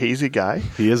 He's a hazy guy.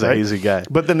 He is a hazy guy.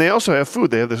 But then they also have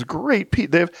food. They have this great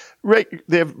pizza.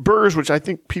 They have burgers, which I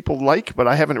think people like, but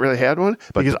I haven't really had one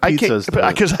because I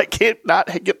can't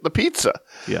not get the pizza.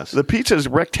 Yes, the pizza is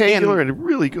rectangular and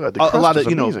really good. The crust a lot of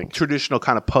amazing. Traditional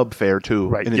kind of pub fare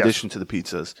too. In addition to the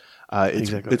pizzas,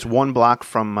 it's one block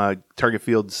from Target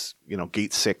Field's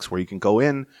Gate 6 where you can go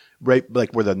in. Right, like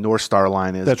where the North Star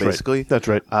line is, basically. That's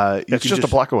right. It's just a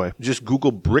block away. Just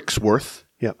Google Brixworth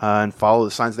and follow the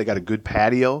signs. They got a good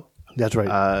patio. That's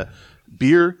right.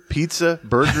 beer, pizza,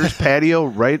 burgers, patio,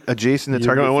 right adjacent to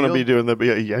Target Field. You don't want to be doing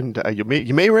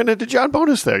you may run into John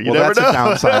Bonus there. You never that's know. A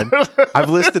downside. I've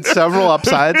listed several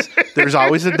upsides. There's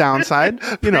always a downside.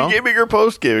 Pre-gaming or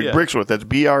post-gaming. Yeah. Brixworth. That's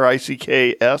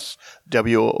BRICKSWORTH.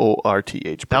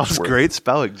 That was great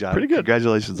spelling, John. Pretty good.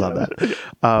 Congratulations on that.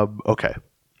 Okay.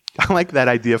 I like that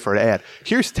idea for an ad.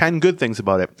 Here's 10 good things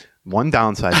about it. One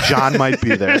downside, John might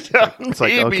be there. It's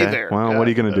like, okay, well, what are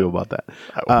you going to do about that?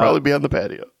 I will probably be on the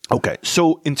patio. Okay,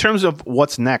 so in terms of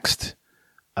what's next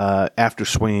after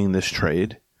swinging this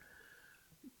trade,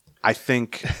 I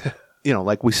think,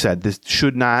 like we said, this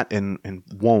should not and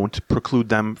won't preclude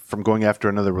them from going after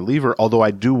another reliever, although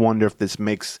I do wonder if this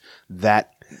makes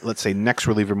that, let's say, next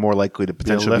reliever more likely to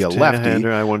potentially be a lefty.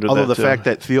 I wonder although the fact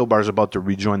that Thielbar is about to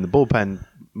rejoin the bullpen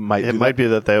might be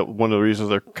that one of the reasons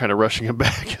they're kind of rushing him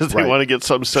back is they want to get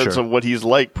some sense of what he's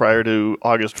like prior to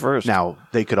August 1st. Now,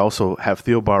 they could also have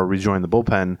Thielbar rejoin the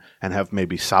bullpen and have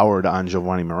maybe soured on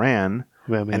Giovanni Moran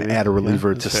and add a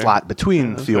reliever to slot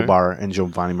between Thielbar and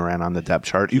Giovanni Moran on the depth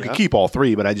chart. You could keep all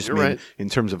three, but I just mean in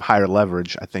terms of higher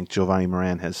leverage, I think Giovanni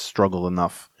Moran has struggled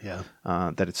enough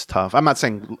that it's tough. I'm not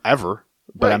saying ever.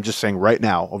 But I'm just saying right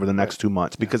now, over the next 2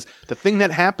 months, because the thing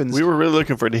that happens... We were really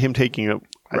looking for him taking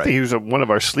I think he was one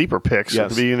of our sleeper picks at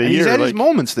the beginning of the year. He's had his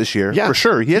moments this year, for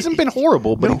sure. He hasn't been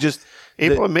horrible, but he just...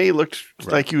 April and May looked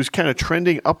like he was kind of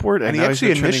trending upward, and now he's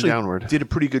been trending downward. Did a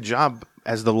pretty good job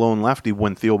as the lone lefty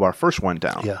when Thielbar first went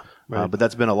down. Yeah. But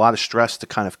that's been a lot of stress to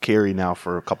kind of carry now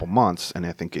for a couple months, and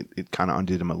I think it kind of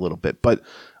undid him a little bit. But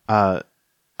I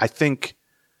think...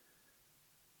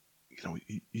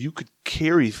 you could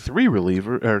carry three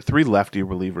lefty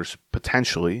relievers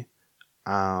potentially,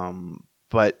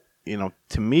 but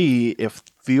to me, if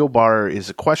Thielbar is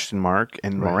a question mark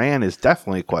and Moran is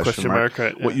definitely a question mark,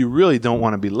 what you really don't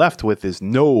want to be left with is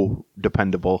no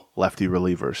dependable lefty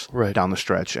relievers down the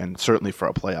stretch, and certainly for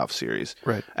a playoff series.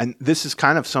 Right, and this is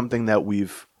kind of something that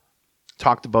we've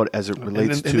talked about as it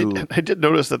relates to... I did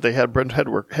notice that they had Brent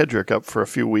Hedrick up for a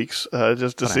few weeks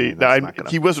just to see.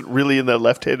 He wasn't really in the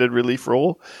left-handed relief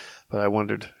role, but I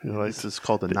wondered... this is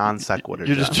called a non sequitur.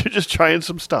 You're just trying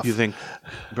some stuff. You think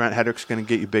Brent Hedrick's going to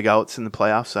get you big outs in the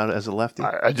playoffs out as a lefty?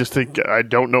 I just think... I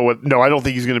don't know what... No, I don't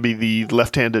think he's going to be the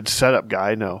left-handed setup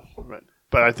guy, no.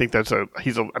 But I think I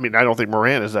don't think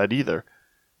Moran is that either.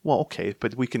 Well, okay,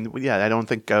 but we can. I don't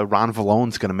think Ron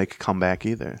Vallone's going to make a comeback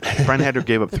either. Brent Hedrick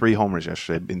gave up 3 homers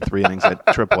yesterday in 3 innings at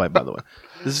AAA. By the way,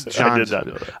 this is John's. I did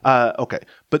not know that. Okay,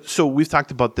 but so we've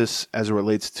talked about this as it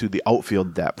relates to the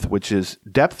outfield depth, which is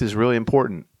depth is really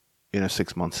important in a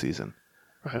 6-month season,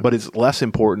 but it's less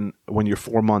important when you're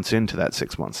 4 months into that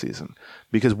 6-month season,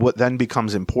 because what then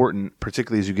becomes important,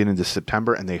 particularly as you get into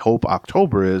September and they hope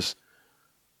October, is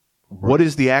what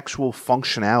is the actual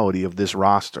functionality of this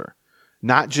roster.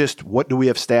 Not just what do we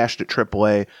have stashed at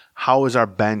AAA, how is our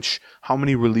bench, how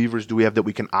many relievers do we have that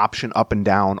we can option up and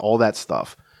down, all that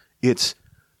stuff. It's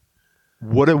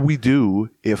what do we do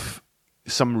if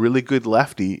some really good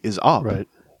lefty is up? Right.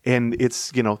 And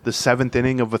it's, the 7th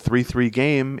inning of a 3-3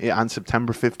 game on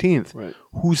September 15th. Right.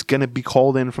 Who's going to be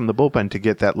called in from the bullpen to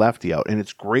get that lefty out? And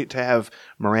it's great to have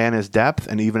Moran as depth,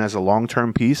 and even as a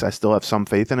long-term piece, I still have some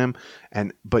faith in him.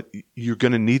 But you're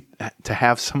going to need to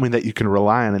have someone that you can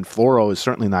rely on, and Floro is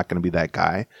certainly not going to be that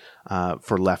guy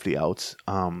for lefty outs.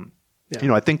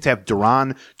 I think to have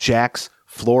Duran, Jax,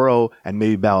 Floro, and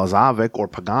maybe Balazovic or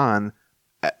Pagan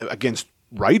against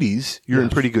righties, you're in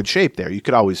pretty good shape there. You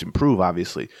could always improve,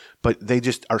 obviously, but they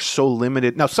just are so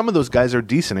limited. Now, some of those guys are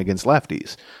decent against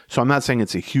lefties, so I'm not saying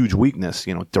it's a huge weakness.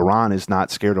 Duran is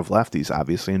not scared of lefties,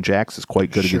 obviously, and Jax is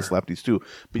quite good against lefties too.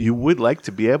 But you would like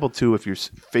to be able to, if you're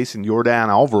facing Jordan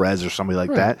Alvarez or somebody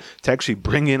like that, to actually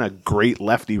bring in a great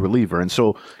lefty reliever. And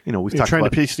so, we've talked trying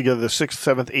about to piece together the 6th,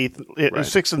 7th, 8th,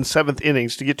 6th and 7th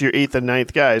innings to get to your 8th and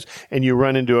 9th guys, and you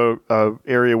run into a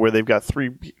area where they've got 3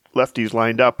 lefties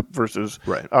lined up versus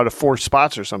out of 4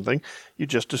 spots or something, you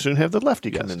just as soon have the lefty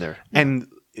come in there. And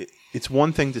it's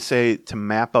one thing to say to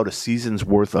map out a season's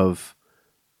worth of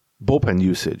bullpen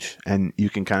usage, and you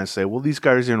can kind of say, well, these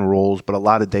guys are in roles, but a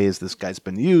lot of days this guy's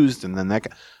been used, and then that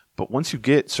guy. But once you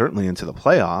get certainly into the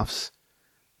playoffs,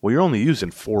 well, you're only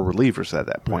using 4 relievers at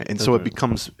that point, and so it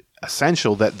becomes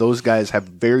essential that those guys have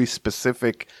very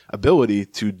specific ability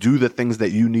to do the things that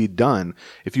you need done.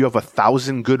 If you have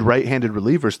 1,000 good right-handed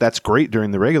relievers, that's great during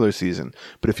the regular season.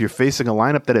 But if you're facing a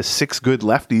lineup that has 6 good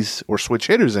lefties or switch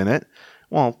hitters in it,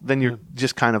 well, then you're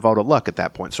just kind of out of luck at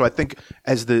that point. So I think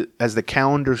as the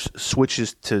calendar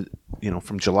switches to,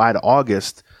 from July to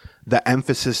August, the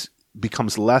emphasis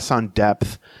becomes less on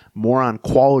depth, more on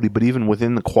quality, but even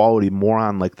within the quality, more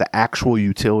on like the actual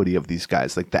utility of these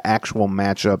guys, like the actual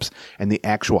matchups and the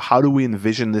actual, how do we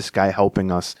envision this guy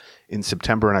helping us in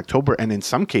September and October? And in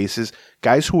some cases,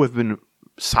 guys who have been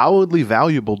solidly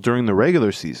valuable during the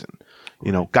regular season,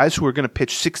 you know, guys who are going to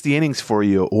pitch 60 innings for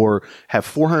you or have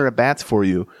 400 at-bats for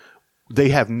you, they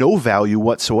have no value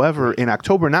whatsoever in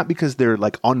October, not because they're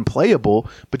like unplayable,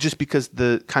 but just because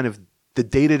the kind of the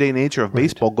day-to-day nature of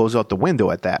baseball goes out the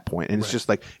window at that point. And it's just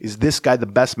like, is this guy the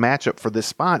best matchup for this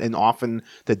spot? And often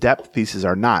the depth pieces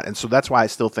are not. And so that's why I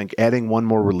still think adding one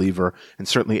more reliever and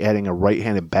certainly adding a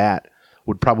right-handed bat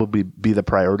would probably be the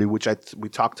priority, which we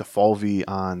talked to Falvey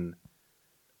on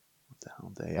what the hell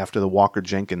day after the Walker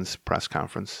Jenkins press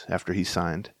conference after he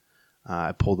signed.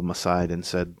 I pulled him aside and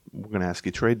said, we're going to ask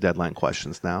you trade deadline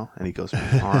questions now. And he goes,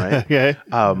 all right. Okay.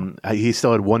 He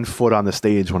still had 1 foot on the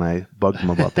stage when I bugged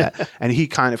him about that. And he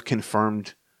kind of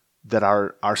confirmed that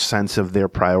our sense of their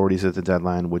priorities at the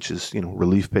deadline, which is, you know,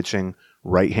 relief pitching,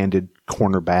 right-handed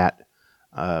corner bat,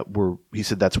 he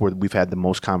said that's where we've had the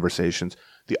most conversations.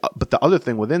 But the other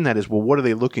thing within that is, well, what are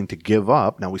they looking to give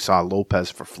up? Now, we saw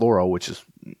Lopez for Floro, which is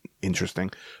interesting.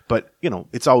 But, you know,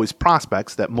 it's always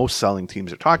prospects that most selling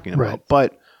teams are talking about. Right.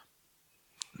 But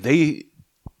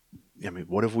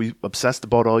what have we obsessed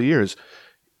about all years?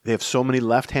 They have so many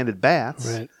left-handed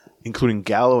bats, including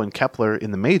Gallo and Kepler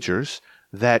in the majors,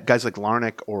 that guys like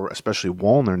Larnach or especially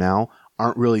Wallner now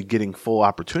aren't really getting full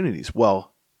opportunities.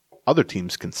 Well, other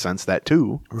teams can sense that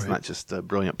too. It's not just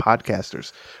brilliant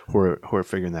podcasters who are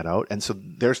figuring that out. And so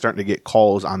they're starting to get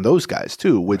calls on those guys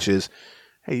too, which is,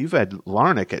 hey, you've had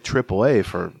Larnach at AAA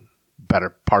for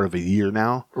better part of a year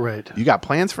now. Right. You got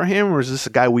plans for him, or is this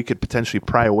a guy we could potentially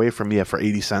pry away from you for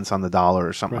 80 cents on the dollar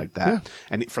or something like that? Yeah.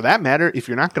 And for that matter, if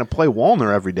you're not going to play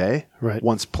Wallner every day,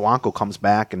 once Polanco comes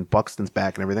back and Buxton's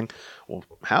back and everything, well,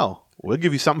 hell, we'll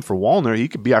give you something for Wallner. He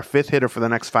could be our 5th hitter for the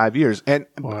next 5 years. And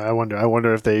I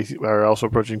wonder if they are also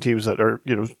approaching teams that are,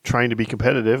 you know, trying to be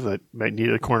competitive, that might need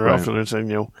a corner outfielder and saying,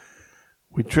 you know,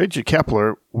 we trade you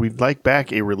Kepler. We'd like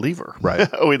back a reliever, right?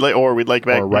 we'd like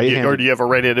back, or do you have a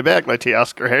right-handed back like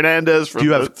Teoscar Hernandez from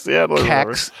Seattle?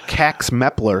 Cax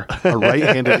Mepler, a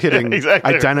right-handed hitting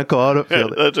identical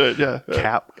outfielder. That's right. Yeah,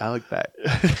 Cap. I like that.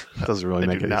 Doesn't really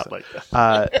make any sense. Like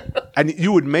that. And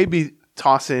you would maybe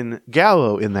toss in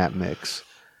Gallo in that mix.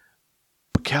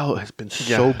 But Gallo has been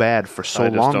so bad for so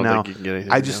long now.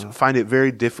 I just find it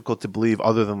very difficult to believe,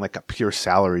 other than like a pure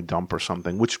salary dump or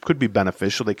something, which could be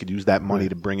beneficial. They could use that money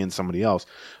to bring in somebody else.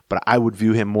 But I would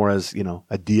view him more as, you know,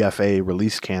 a DFA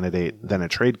release candidate than a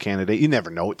trade candidate. You never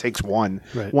know. It takes one.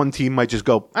 Right. One team might just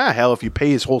go, hell, if you pay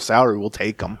his whole salary, we'll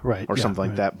take him, or something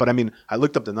like that. But I mean, I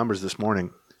looked up the numbers this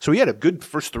morning. So he had a good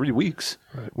first 3 weeks.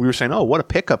 Right. We were saying, what a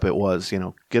pickup it was. You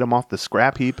know, get him off the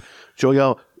scrap heap. Joey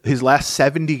Gallo, his last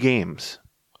 70 games,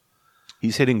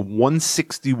 he's hitting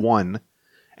 161,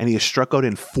 and he has struck out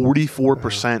in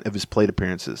 44% of his plate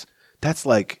appearances. That's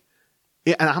like,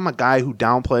 and I'm a guy who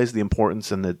downplays the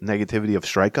importance and the negativity of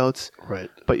strikeouts. Right.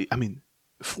 But I mean,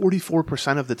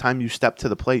 44% of the time you step to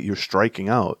the plate, you're striking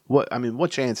out.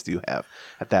 What chance do you have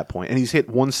at that point? And he's hit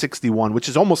 161, which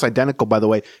is almost identical, by the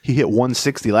way. He hit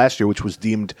 160 last year, which was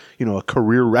deemed, you know, a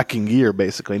career-wrecking year,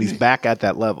 basically, and he's back at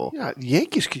that level. Yeah,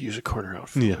 Yankees could use a corner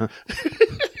outfielder.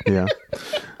 Yeah.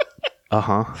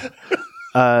 Uh-huh.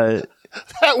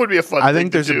 That would be a fun thing I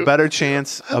think there's a better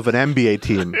chance of an NBA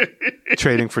team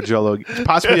trading for Joe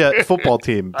possibly a football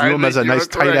team. View him as a nice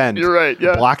tight end. You're right,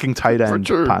 yeah. Blocking tight end,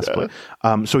 possibly.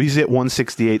 Yeah. So he's at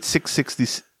 168,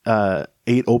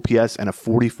 668 OPS, and a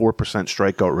 44%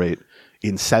 strikeout rate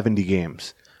in 70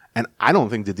 games. And I don't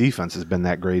think the defense has been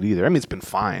that great either. I mean, it's been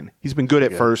fine. He's been good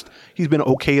at first. He's been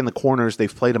okay in the corners.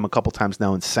 They've played him a couple times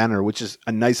now in center, which is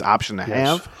a nice option to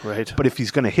have. Right. But if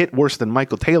he's going to hit worse than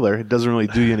Michael Taylor, it doesn't really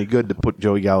do you any good to put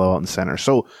Joey Gallo out in center.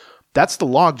 So that's the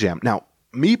logjam. Now,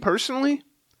 me personally,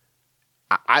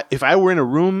 if I were in a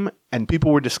room and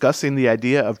people were discussing the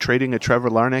idea of trading a Trevor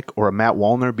Larnach or a Matt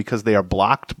Wallner because they are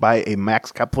blocked by a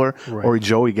Max Kepler or a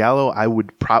Joey Gallo, I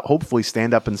would hopefully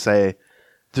stand up and say,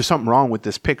 there's something wrong with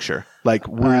this picture. Like,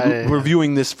 we're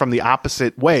viewing this from the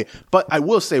opposite way. But I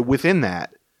will say, within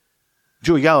that,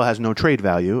 Joey Gallo has no trade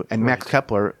value, and Max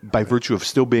Kepler, by virtue of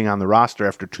still being on the roster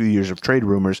after 2 years of trade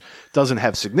rumors, doesn't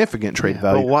have significant trade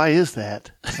value. But why is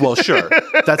that? Well, sure.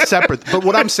 That's separate. But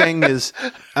what I'm saying is,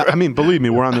 I mean, believe me,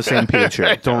 we're on the same page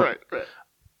here. Right.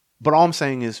 But all I'm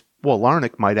saying is, well,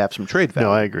 Larnach might have some trade value.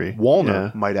 No, I agree.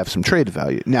 Wallner might have some trade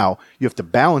value. Now, you have to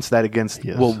balance that against,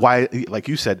 well, why, like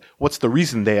you said, what's the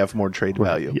reason they have more trade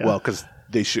value? Yeah. Well, because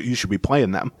you should be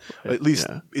playing them, at least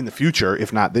in the future,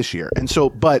 if not this year. And so,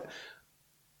 but,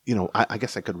 I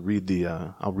guess I could read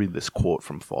I'll read this quote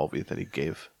from Falvey that he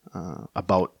gave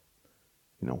about,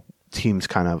 teams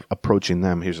kind of approaching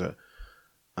them. Here's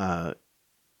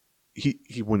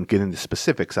he wouldn't get into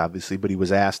specifics, obviously, but he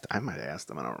was asked, I might have asked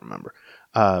him, I don't remember,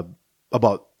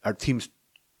 about our teams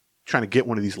trying to get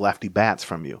one of these lefty bats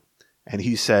from you. And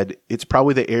he said, it's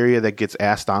probably the area that gets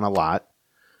asked on a lot.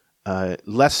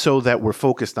 Less so that we're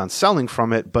focused on selling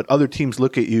from it, but other teams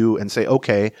look at you and say,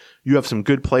 okay, you have some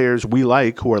good players we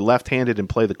like who are left-handed and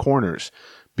play the corners,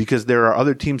 because there are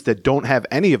other teams that don't have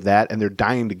any of that and they're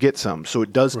dying to get some. So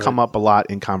it does come up a lot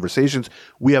in conversations.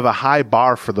 We have a high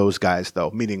bar for those guys, though,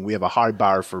 meaning we have a high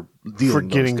bar for dealing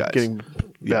those guys. Getting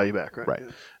value back, right? Right.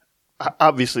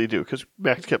 Obviously you do, because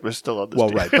Max Kepler's still on this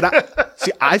team. Right.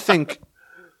 But I think,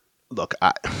 look,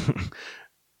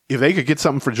 if they could get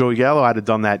something for Joey Gallo, I'd have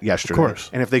done that yesterday. Of course.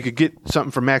 And if they could get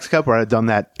something for Max Kepler, I'd have done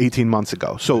that 18 months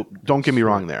ago. So don't get me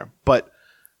wrong there. But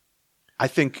I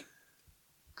think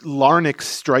Larnach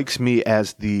strikes me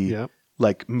as the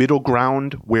middle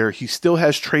ground where he still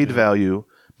has trade value,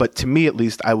 but to me at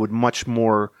least, I would be much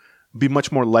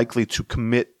more likely to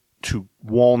commit to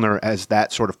Wallner as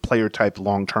that sort of player type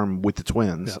long term with the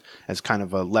Twins, as kind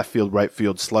of a left field, right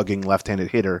field slugging left-handed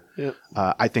hitter.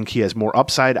 I think he has more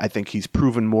upside. I think he's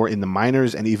proven more in the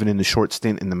minors and even in the short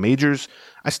stint in the majors.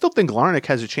 I still think Larnach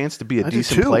has a chance to be a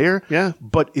decent player,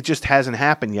 but it just hasn't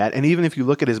happened yet. And even if you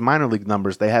look at his minor league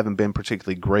numbers, they haven't been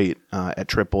particularly great at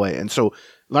AAA. And so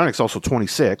Larnach's also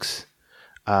 26.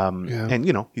 And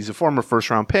he's a former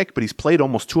first-round pick, but he's played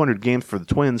almost 200 games for the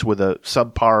Twins with a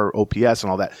subpar OPS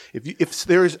and all that. If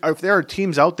there are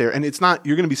teams out there, and it's not,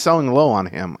 you're going to be selling low on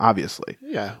him, obviously.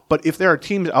 Yeah. But if there are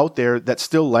teams out there that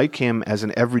still like him as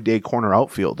an everyday corner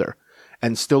outfielder,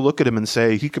 and still look at him and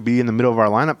say he could be in the middle of our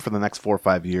lineup for the next 4 or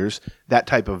 5 years, that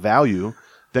type of value,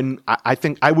 then I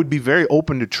think I would be very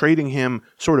open to trading him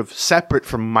sort of separate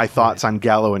from my thoughts on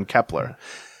Gallo and Kepler.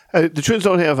 The Twins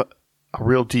don't have a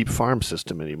real deep farm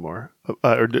system anymore,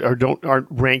 aren't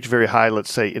ranked very high,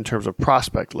 let's say, in terms of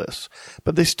prospect lists.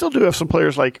 But they still do have some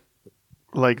players like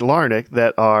Larnach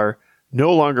that are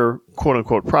no longer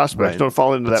quote-unquote prospects, don't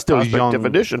fall into that prospect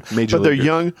definition, but they're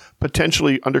young,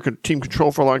 potentially under team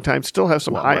control for a long time, still have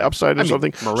some high upside or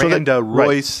something. Miranda,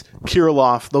 Royce,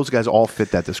 Kirilloff, those guys all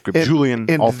fit that description.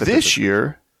 Julian, all fit this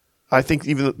year, I think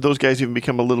even those guys even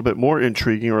become a little bit more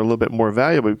intriguing or a little bit more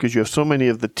valuable because you have so many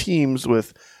of the teams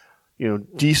with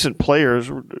decent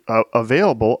players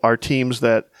available are teams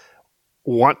that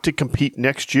want to compete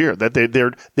next year. That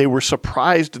they were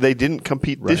surprised they didn't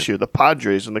compete this year. The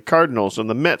Padres and the Cardinals and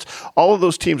the Mets, all of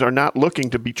those teams are not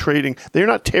looking to be trading. They're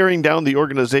not tearing down the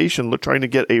organization, trying to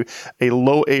get a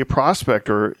low A prospect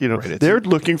or they're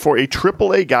looking for a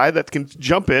triple A guy that can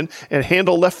jump in and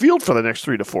handle left field for the next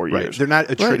 3 to 4 years. They're not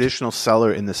a traditional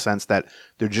seller in the sense that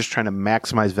they're just trying to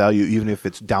maximize value, even if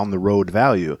it's down the road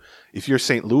value. If you're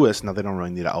St. Louis, now they don't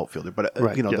really need an outfielder, but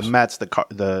the Mets,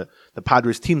 the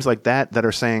Padres, teams like that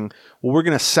are saying, well, we're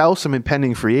going to sell some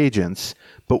impending free agents,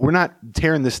 but we're not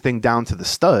tearing this thing down to the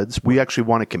studs. We actually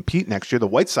want to compete next year. The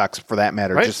White Sox, for that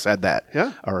matter, just said that,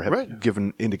 or have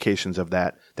given indications of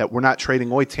that we're not trading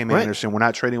away Tim Anderson, we're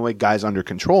not trading away guys under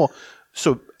control.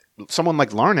 So someone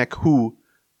like Larnach, who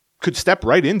could step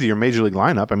right into your major league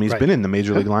lineup. I mean, he's been in the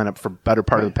major league lineup for better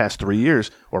part of the past 3 years,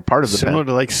 or part of the similar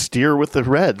to Steer with the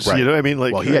Reds. Right. You know what I mean?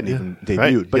 Well, he hadn't even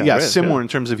debuted, but similar in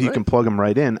terms of he can plug him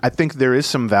right in. I think there is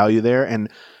some value there, and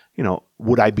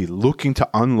would I be looking to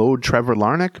unload Trevor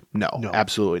Larnach? No,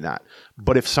 absolutely not.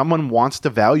 But if someone wants to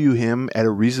value him at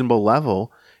a reasonable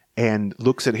level and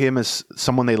looks at him as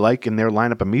someone they like in their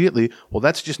lineup immediately, well,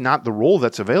 that's just not the role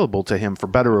that's available to him, for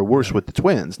better or worse, with the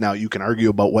Twins. Now, you can argue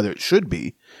about whether it should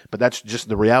be, but that's just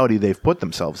the reality they've put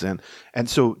themselves in. And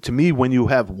so, to me, when you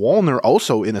have Wallner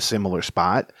also in a similar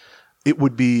spot, it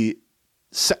would be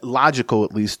logical,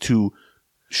 at least, to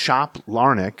shop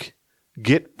Larnach,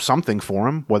 get something for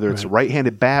him, whether it's a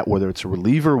right-handed bat, whether it's a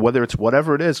reliever, whether it's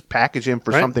whatever it is, package him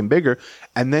for something bigger,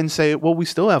 and then say, well, we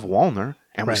still have Wallner.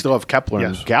 And we still have Kepler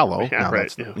and Gallo.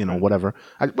 Whatever.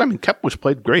 I mean, Kepler's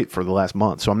played great for the last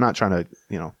month, so I'm not trying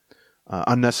to,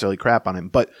 unnecessarily crap on him.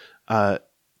 But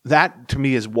that, to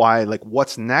me, is why,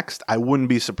 what's next? I wouldn't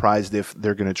be surprised if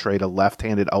they're going to trade a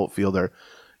left-handed outfielder,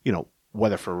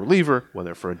 whether for a reliever,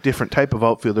 whether for a different type of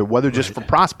outfielder, whether just for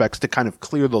prospects to kind of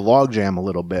clear the logjam a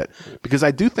little bit. Because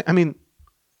I do think,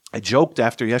 I joked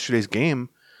after yesterday's game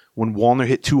when Wallner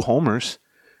hit 2 homers,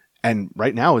 and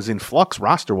right now is in flux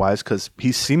roster-wise because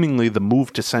he's seemingly the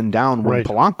move to send down when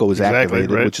Polanco is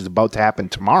activated, which is about to happen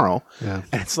tomorrow. Yeah.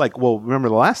 And it's like, well, remember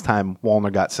the last time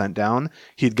Wallner got sent down,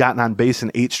 he had gotten on base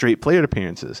in 8 straight plate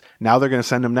appearances. Now they're going to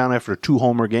send him down after a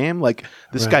 2-homer game. Like,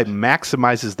 this guy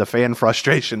maximizes the fan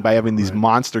frustration by having these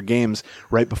monster games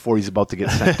right before he's about to get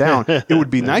sent down. It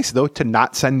would be nice, though, to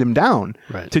not send him down,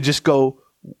 to just go,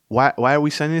 why are we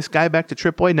sending this guy back to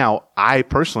AAA? Now, I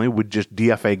personally would just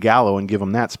DFA Gallo and give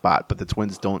him that spot, but the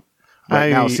Twins don't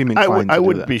now seem inclined to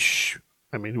do that.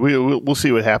 I mean, we'll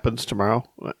see what happens tomorrow.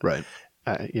 Right.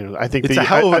 I think it's a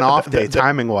hell of an off day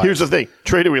timing-wise. Here's the thing: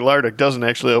 trading Lardick doesn't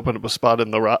actually open up a spot on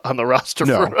the roster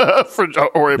for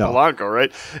Jorge Polanco,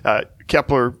 right?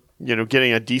 Kepler,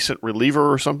 getting a decent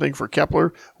reliever or something for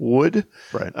Kepler would.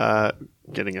 Right.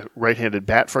 Getting a right-handed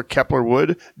bat for Kepler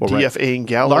would. DFAing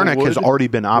Gallo Larnick has already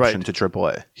been optioned to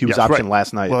AAA. He was optioned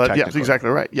last night. Well, that's exactly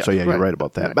right. Yeah, so, you're right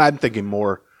about that. But I'm thinking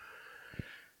more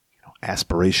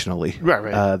aspirationally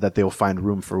that they'll find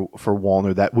room for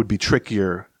Wallner. That would be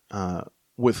trickier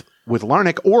with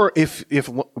Larnick. Or if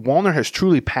Wallner has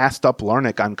truly passed up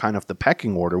Larnick on kind of the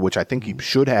pecking order, which I think he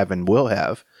should have and will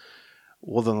have,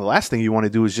 well, then the last thing you want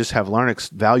to do is just have Larnick's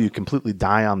value completely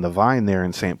die on the vine there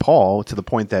in St. Paul to the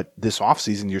point that this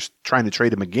offseason you're trying to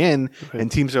trade him again,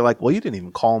 and teams are like, well, you didn't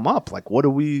even call him up. Like,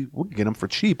 we'll get him for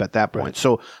cheap at that point.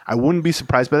 So I wouldn't be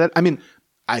surprised by that. I mean,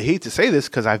 I hate to say this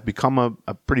because I've become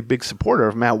a pretty big supporter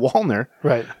of Matt Wallner,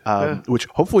 which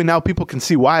hopefully now people can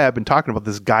see why I've been talking about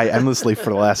this guy endlessly for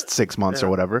the last 6 months or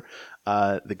whatever.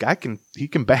 The guy can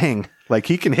bang, like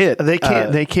he can hit. They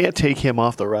can't take him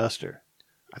off the roster.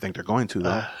 I think they're going to,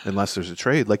 though, unless there's a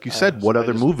trade. Like you said, what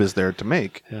other move is there to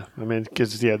make? Yeah, I mean,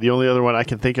 because the only other one I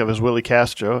can think of is Willie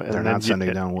Castro. And they're not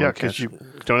sending down Willie Castro. because you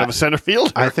don't have a center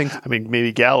fielder. I mean,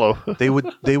 maybe Gallo. They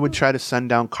would try to send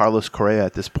down Carlos Correa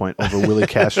at this point over Willie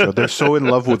Castro. They're so in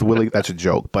love with Willie. That's a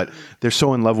joke, but they're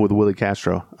so in love with Willie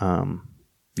Castro.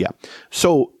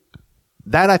 So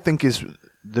that I think is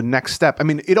the next step. I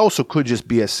mean, it also could just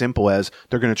be as simple as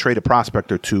they're going to trade a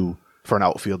prospect or two for an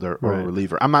outfielder or a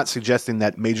reliever. I'm not suggesting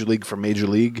that major league for major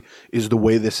league is the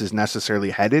way this is necessarily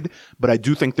headed, but I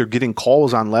do think they're getting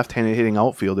calls on left-handed hitting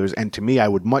outfielders, and to me, I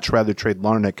would much rather trade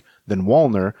Larnick than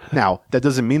Wallner. Now, that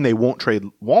doesn't mean they won't trade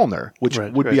Wallner, which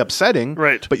would be upsetting,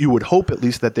 but you would hope at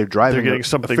least that they're driving getting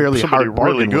a fairly hard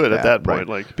bargain really good at that point.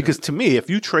 Right? Because to me,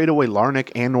 if you trade away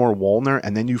Larnick and or Wallner,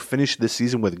 and then you finish this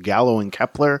season with Gallo and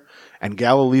Kepler, and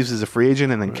Gallo leaves as a free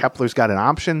agent, and then Kepler's got an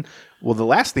option, well, the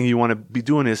last thing you want to be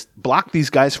doing is block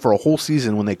these guys for a whole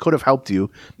season when they could have helped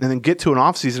you, and then get to an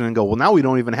offseason and go, well, now we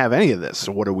don't even have any of this,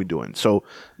 so what are we doing? So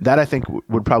that, I think,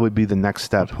 would probably be the next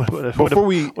step. What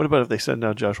about if they send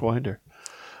down Josh Winder?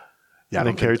 Yeah,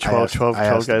 they carry 12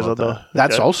 guys on the...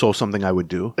 That's also something I would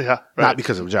do. Yeah, Not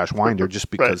because of Josh Winder,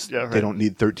 just because they don't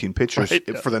need 13 pitchers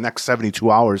for the next 72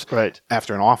 hours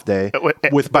after an off day.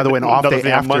 With, by the way, an off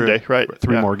day after Monday,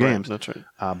 3 more games. That's right.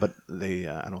 But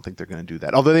I don't think they're going to do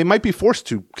that. Although they might be forced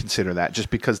to consider that just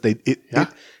because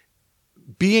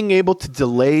being able to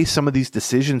delay some of these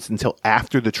decisions until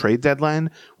after the trade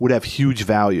deadline would have huge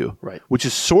value, which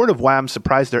is sort of why I'm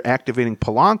surprised they're activating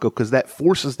Polanco, because that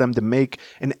forces them to make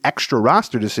an extra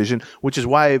roster decision, which is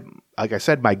why, like I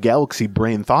said, my galaxy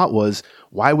brain thought was,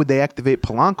 why would they activate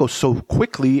Polanco so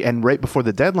quickly and right before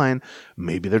the deadline?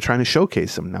 Maybe they're trying to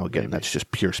showcase him. Now, again, that's just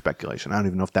pure speculation. I don't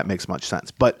even know if that makes much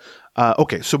sense. But,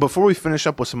 okay, so before we finish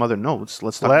up with some other notes,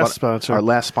 let's talk about our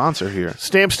last sponsor here.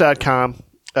 Stamps.com.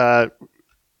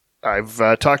 I've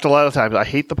talked a lot of times. I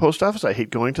hate the post office. I hate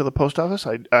going to the post office.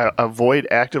 I avoid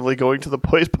actively going to the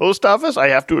post office. I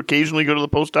have to occasionally go to the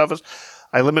post office.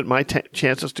 I limit my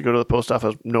chances to go to the post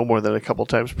office no more than a couple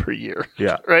times per year.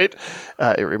 Yeah. Right?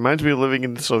 It reminds me of living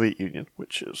in the Soviet Union,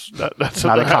 which is not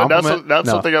a compliment. Not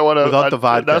something I want to... Without the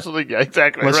vodka. Not something,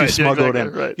 exactly. Unless you smuggle it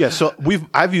in. Right. Yeah, so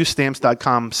I've used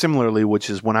Stamps.com similarly,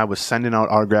 which is when I was sending out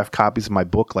autographed copies of my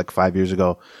book like 5 years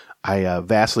ago. I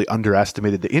vastly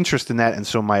underestimated the interest in that, and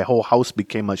so my whole house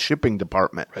became a shipping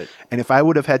department. Right. And if I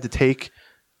would have had to take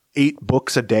 8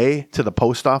 books a day to the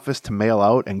post office to mail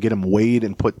out and get them weighed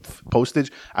and put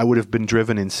postage, I would have been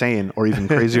driven insane or even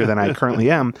crazier than I currently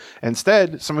am.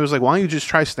 Instead, somebody was like, why don't you just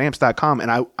try Stamps.com?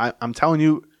 And I'm telling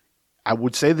you, I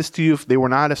would say this to you if they were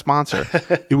not a sponsor.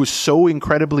 It was so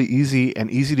incredibly easy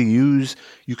and easy to use.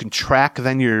 You can track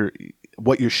then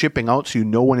what you're shipping out, so you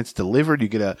know when it's delivered. You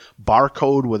get a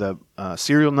barcode with a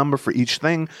serial number for each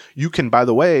thing. You can, by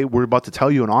the way, we're about to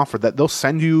tell you an offer that they'll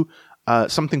send you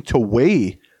something to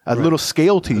weigh a little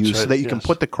scale to use so that you can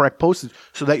put the correct postage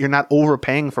so that you're not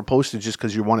overpaying for postage just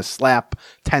because you want to slap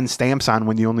 10 stamps on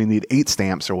when you only need 8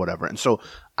 stamps or whatever. And so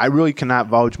I really cannot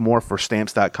vouch more for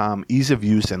Stamps.com. Ease of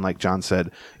use, and like John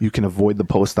said, you can avoid the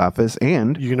post office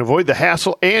and you can avoid the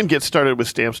hassle and get started with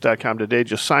Stamps.com today.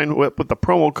 Just sign up with the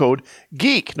promo code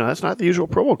GEEK. Now, that's not the usual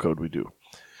promo code we do.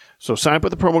 So sign up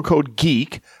with the promo code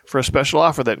GEEK for a special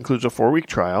offer that includes a 4-week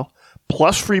trial,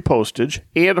 plus free postage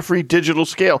and a free digital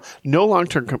scale. No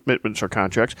long-term commitments or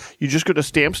contracts. You just go to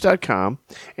Stamps.com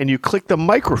and you click the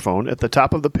microphone at the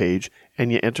top of the page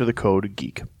and you enter the code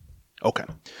GEEK. Okay.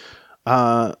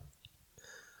 Trying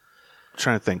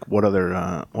to think what other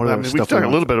stuff. We've talked a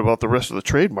little bit about the rest of the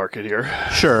trade market here.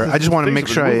 Sure. I just want to make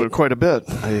sure quite a bit.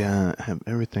 I have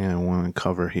everything I want to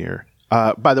cover here.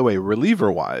 By the way,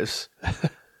 reliever-wise,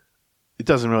 it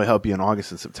doesn't really help you in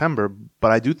August and September,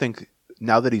 but I do think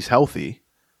now that he's healthy,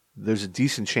 there's a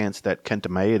decent chance that Kenta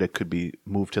Maeda could be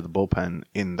moved to the bullpen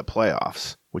in the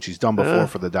playoffs, which he's done before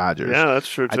for the Dodgers. Yeah, that's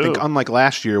true, too. I think unlike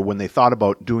last year when they thought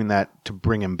about doing that to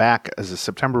bring him back as a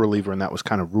September reliever and that was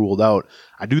kind of ruled out,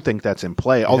 I do think that's in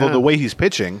play. Although the way he's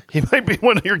pitching... He might be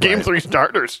one of your Game 3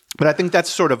 starters. But I think that's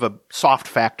sort of a soft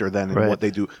factor then in what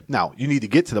they do. Now, you need to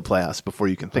get to the playoffs before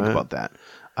you can think about that.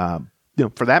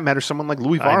 For that matter, someone like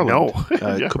Louis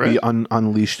Varland could be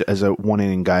unleashed as a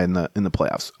 1-inning guy in the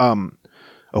playoffs.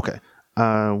 Okay.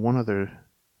 One other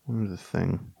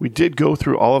thing. We did go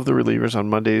through all of the relievers on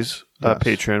Monday's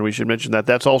Patreon. We should mention that.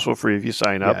 That's also free if you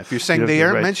sign up. Yeah, if you're saying they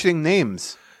aren't mentioning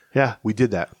names. Yeah. We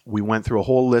did that. We went through a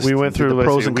whole list. We went through the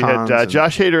pros and cons. We had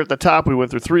Josh Hader at the top. We went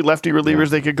through 3 lefty relievers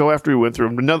they could go after. We went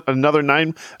through another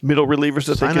 9 middle relievers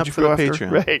that they could go after.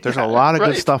 Patreon. Right. There's a lot of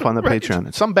good stuff on the Patreon.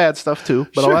 And some bad stuff too,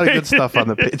 but a lot of good stuff on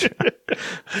the Patreon.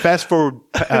 Fast forward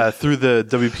through the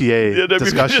WPA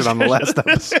discussion on the last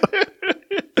episode.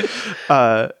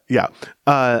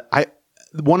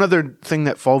 One other thing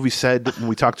that Falvey said when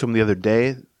we talked to him the other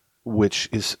day, which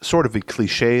is sort of a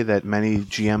cliche that many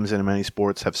GMs in many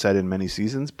sports have said in many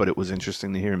seasons, but it was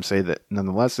interesting to hear him say that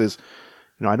nonetheless is,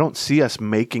 I don't see us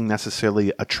making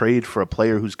necessarily a trade for a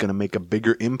player who's going to make a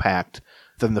bigger impact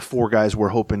than the 4 guys we're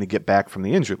hoping to get back from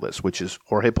the injured list, which is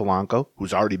Jorge Polanco,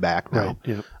 who's already back now,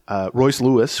 Royce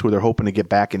Lewis, who they're hoping to get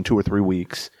back in 2 or 3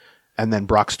 weeks, and then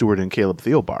Brock Stewart and Caleb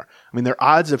Thielbar. I mean, their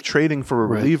odds of trading for a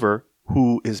reliever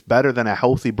who is better than a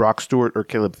healthy Brock Stewart or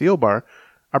Caleb Thielbar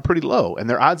are pretty low. And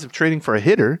their odds of trading for a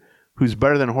hitter who's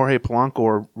better than Jorge Polanco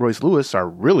or Royce Lewis are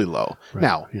really low. Right.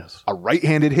 Now, a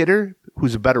right-handed hitter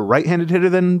who's a better right-handed hitter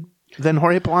than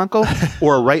Jorge Polanco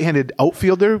or a right-handed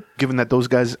outfielder, given that those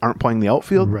guys aren't playing the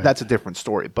outfield, that's a different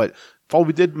story. But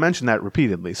we did mention that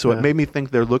repeatedly. So it made me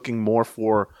think they're looking more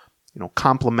for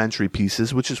complementary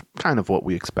pieces, which is kind of what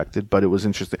we expected, but it was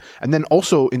interesting. And then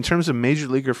also in terms of major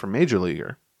leaguer for major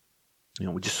leaguer,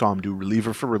 we just saw him do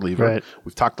reliever for reliever. Right.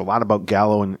 We've talked a lot about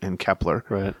Gallo and Kepler.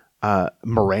 Right.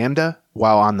 Miranda,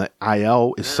 while on the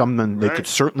IL, is someone they could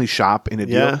certainly shop in a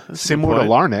deal similar to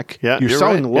Larnach. Yeah, you're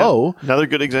selling low. Yeah. Another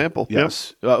good example.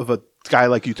 Yes, of a guy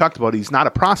like you talked about. He's not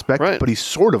a prospect, but he's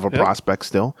sort of a prospect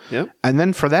still. Yep. And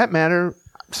then for that matter,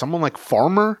 someone like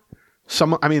Farmer.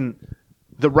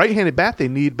 The right-handed bat they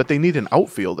need, but they need an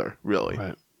outfielder, really.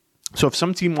 Right. So if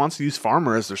some team wants to use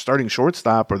Farmer as their starting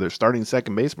shortstop or their starting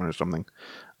second baseman or something,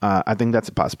 I think that's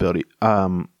a possibility.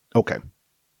 Okay.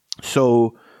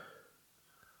 So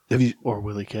or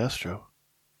Willie Castro.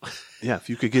 Yeah,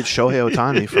 if you could get Shohei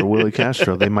Ohtani for Willie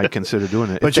Castro, they might consider doing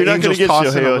it. But you're not going to get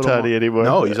Shohei Ohtani anymore.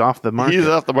 No, he's off the market. He's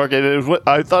off the market.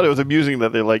 I thought it was amusing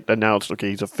that they announced, okay,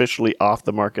 he's officially off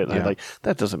the market. And I'm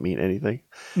that doesn't mean anything.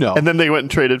 No. And then they went and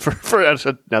traded for I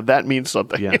said, now that means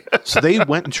something. Yeah. So they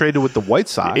went and traded with the White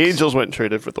Sox. The Angels went and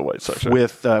traded for the White Sox. Right?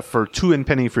 With for 2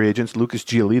 impending free agents, Lucas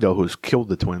Giolito, who's killed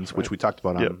the Twins, which we talked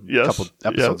about on a couple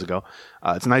episodes ago.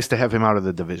 It's nice to have him out of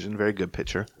the division. Very good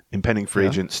pitcher. Impending free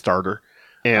agent starter.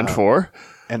 And for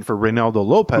Reynaldo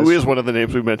Lopez, who is one of the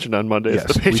names we mentioned on Monday.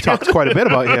 Yes, we talked quite a bit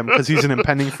about him because he's an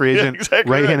impending free agent,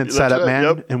 right-handed setup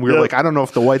man. And we were like, I don't know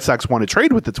if the White Sox want to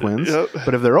trade with the Twins,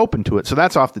 but if they're open to it. So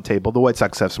that's off the table. The White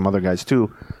Sox have some other guys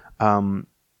too.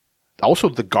 Also,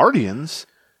 the Guardians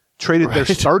traded their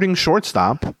starting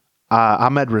shortstop,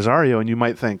 Ahmed Rosario, and you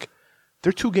might think,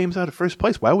 they're 2 games out of first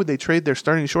place. Why would they trade their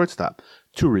starting shortstop?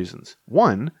 2 reasons.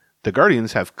 One, the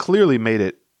Guardians have clearly made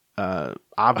it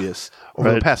obvious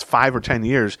over the past 5 or 10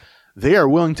 years, they are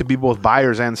willing to be both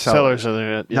buyers and sellers.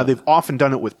 Now, they've often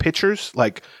done it with pitchers,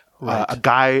 like a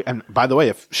guy, and by the way,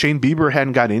 if Shane Bieber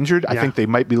hadn't got injured, I think they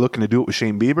might be looking to do it with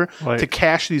Shane Bieber, to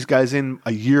cash these guys in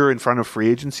a year in front of free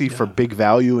agency for big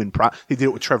value. They did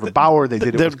it with Trevor Bauer. They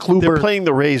did it with Kluber. They're playing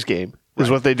the Rays game. is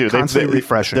what they do. Constantly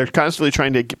refreshing. They're constantly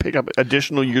trying to pick up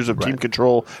additional years of team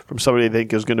control from somebody they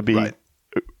think is going to be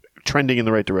trending in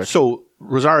the right direction. So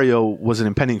Rosario was an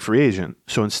impending free agent.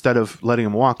 So instead of letting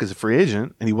him walk as a free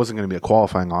agent, and he wasn't going to be a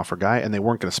qualifying offer guy, and they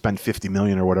weren't going to spend $50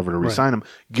 million or whatever to re-sign him,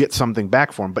 get something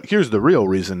back for him. But here's the real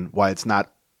reason why it's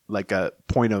not like a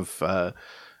point of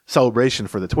celebration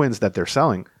for the Twins that they're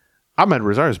selling. Ahmed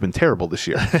Rosario's been terrible this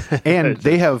year. And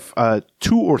they have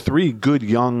 2 or 3 good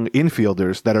young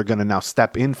infielders that are going to now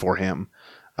step in for him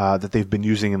that they've been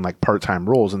using in like part-time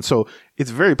roles. And so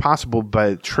it's very possible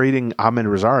by trading Ahmed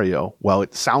Rosario, while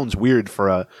it sounds weird for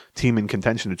a team in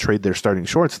contention to trade their starting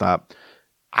shortstop,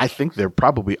 I think they're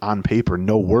probably on paper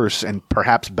no worse and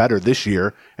perhaps better this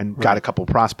year and got a couple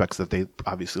prospects that they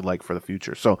obviously like for the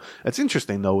future. So it's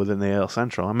interesting, though, within the AL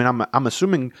Central. I mean, I'm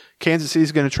assuming Kansas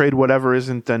City's going to trade whatever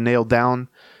isn't nailed down.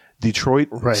 Detroit,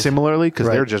 similarly, because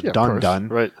they're just done.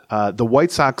 Right. The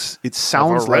White Sox, it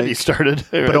sounds already started.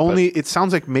 But only it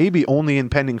sounds like maybe only in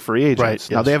pending free agents. Right,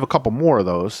 now, they have a couple more of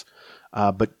those.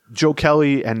 But Joe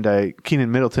Kelly and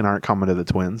Keenan Middleton aren't coming to the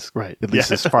Twins, right? At least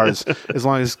as far as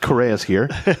long as Correa's here,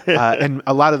 and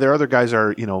a lot of their other guys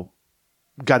are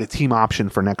got a team option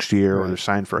for next year or they're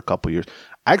signed for a couple years.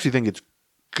 I actually think it's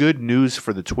good news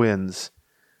for the Twins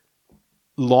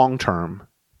long term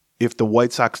if the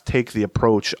White Sox take the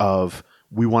approach of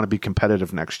we want to be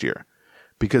competitive next year,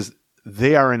 because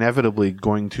they are inevitably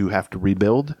going to have to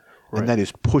rebuild. And that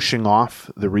is pushing off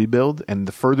the rebuild. And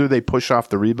the further they push off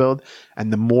the rebuild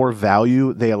and the more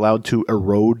value they allowed to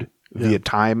erode via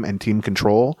time and team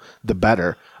control, the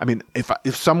better. I mean,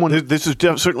 if someone... This is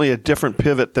certainly a different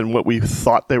pivot than what we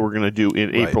thought they were going to do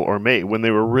in April or May when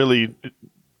they were really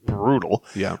brutal.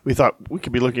 Yeah. We thought we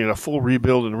could be looking at a full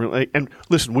rebuild. And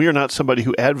listen, we are not somebody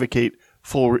who advocate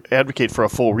for a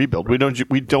full rebuild. We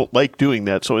don't like doing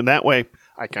that. So in that way...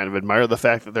 I kind of admire the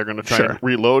fact that they're going to try and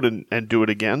reload and do it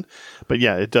again. But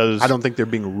yeah, it does. I don't think they're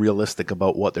being realistic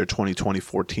about what their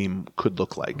 2024 team could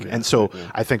look like. Yeah, and so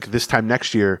I think this time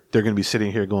next year, they're going to be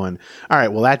sitting here going, all right,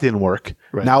 well, that didn't work.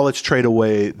 Right. Now let's trade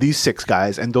away these 6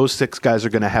 guys. And those 6 guys are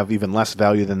going to have even less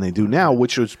value than they do now,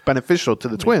 which was beneficial to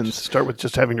the Twins. Start with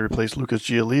just having to replace Lucas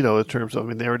Giolito in terms of, I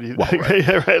mean, they already.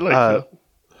 Well,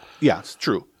 yeah, it's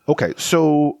true. Okay,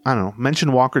 so I don't know.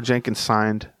 Mention Walker Jenkins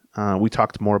signed. We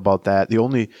talked more about that. The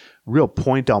only real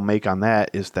point I'll make on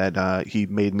that is that he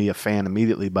made me a fan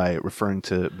immediately by referring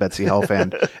to Betsy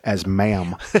Helfand as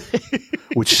ma'am,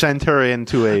 which sent her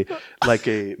into a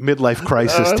midlife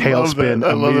crisis tailspin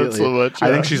I immediately. love it so much, I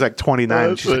think she's like 29.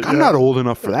 And she's like, I'm not old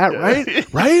enough for that,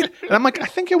 right? Right? And I'm like, I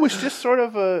think it was just sort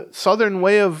of a Southern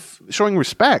way of showing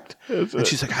respect. And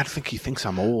she's like, I think he thinks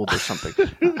I'm old or something.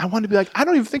 I wanted to be like, I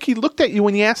don't even think he looked at you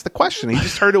when you asked the question. He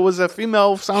just heard it was a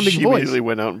female-sounding voice. She immediately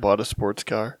went out and bought a sports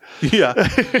car. Yeah.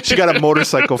 She got a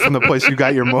motorcycle from the place you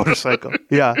got your motorcycle.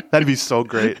 Yeah, that'd be so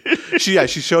great. She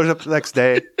shows up the next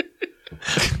day.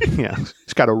 Yeah,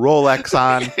 she's got a Rolex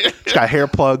on. She's got hair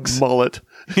plugs, mullet.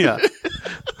 Yeah.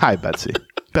 Hi, Betsy.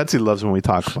 Betsy loves when we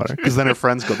talk about her because then her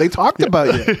friends go, "They talked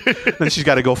about you." Then she's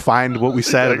got to go find what we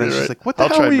said, and then she's like, "What the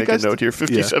hell try were and you make guys?" A note here.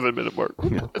 57-minute mark.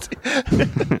 Yeah.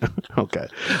 Okay.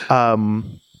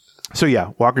 So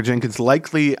yeah, Walker Jenkins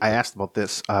likely. I asked about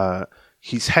this.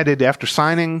 He's headed after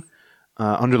signing.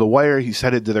 Under the wire, he's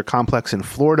headed to their complex in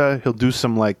Florida. He'll do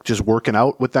some just working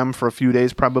out with them for a few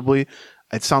days probably.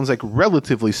 It sounds like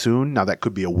relatively soon. Now that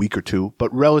could be a week or two,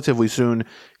 but relatively soon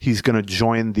he's going to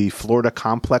join the Florida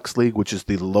Complex League, which is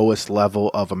the lowest level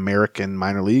of American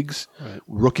minor leagues. Right.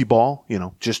 Rookie ball,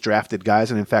 just drafted guys.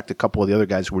 And in fact, a couple of the other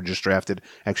guys who were just drafted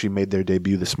actually made their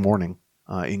debut this morning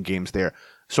in games there.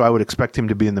 So I would expect him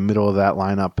to be in the middle of that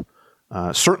lineup,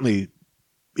 certainly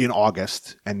in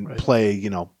August and play,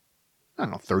 I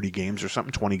don't know, 30 games or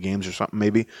something, 20 games or something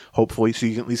maybe, hopefully. So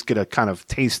you can at least get a kind of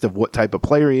taste of what type of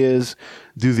player he is.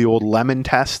 Do the old lemon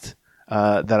test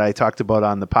that I talked about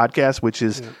on the podcast, which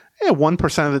is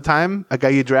 1% of the time, a guy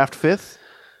you draft 5th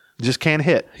just can't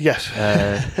hit. Yes.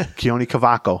 Keone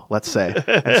Cavaco, let's say.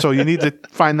 And so you need to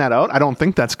find that out. I don't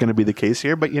think that's going to be the case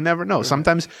here, but you never know.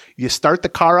 Sometimes you start the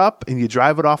car up and you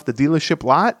drive it off the dealership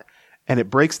lot and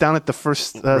it breaks down at the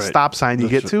first stop sign you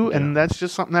get to, and that's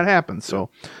just something that happens.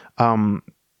 So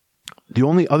the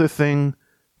only other thing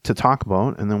to talk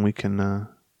about, and then we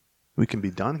can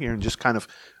be done here and just kind of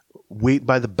wait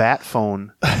by the bat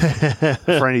phone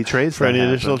for any trades. For any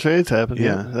additional trades happen.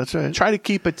 Yeah, that's right. Try to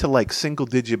keep it to single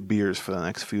digit beers for the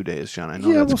next few days, John. I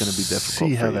know that's going to be difficult.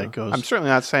 See how that goes. I'm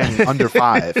certainly not saying under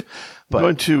 5.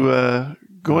 But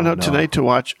going out tonight to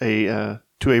watch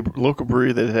to a local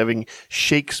brewery that is having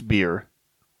Shakespeare.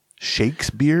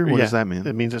 Shakespeare? What does that mean?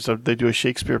 It means they do a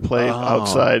Shakespeare play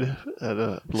outside at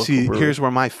a local brewery. Here's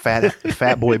where my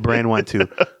fat boy brain went to.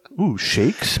 Ooh,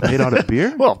 shakes made out of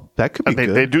beer? Well, that could be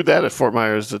good. They do that at Fort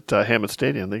Myers at Hammond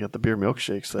Stadium. They got the beer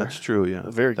milkshakes there. That's true, yeah.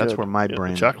 Very good. That's where my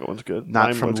brain... The chocolate one's good.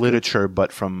 Not from literature,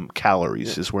 but from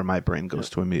calories is where my brain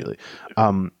goes to immediately.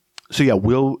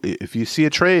 If you see a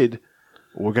trade,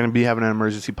 we're going to be having an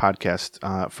emergency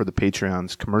podcast for the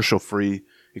Patreons, commercial-free,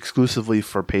 exclusively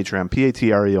for Patreon,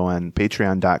 Patreon,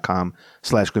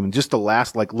 patreon.com/Gleeman. Just the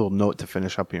last little note to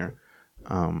finish up here.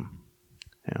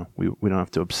 We don't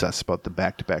have to obsess about the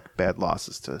back-to-back bad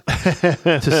losses to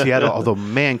Seattle. Although,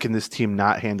 man, can this team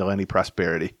not handle any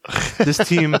prosperity? This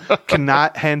team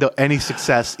cannot handle any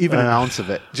success, even an ounce of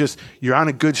it. Just you're on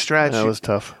a good stretch. That was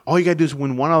tough. All you got to do is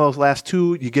win one of those last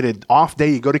two. You get an off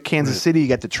day. You go to Kansas City. You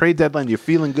got the trade deadline. You're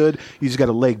feeling good. You just got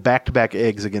to lay back-to-back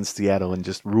eggs against Seattle and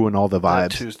just ruin all the vibes.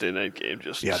 That Tuesday night game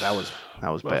that was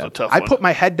bad. Was a tough I one. put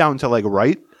my head down to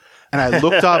right. And I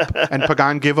looked up, and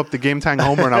Pagan gave up the game-tying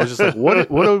homer, and I was just like, what?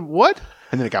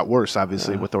 And then it got worse,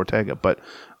 obviously, with Ortega. But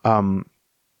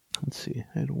let's see.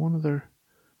 I had one other.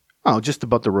 Oh, just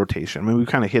about the rotation. I mean, we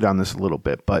kind of hit on this a little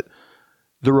bit, but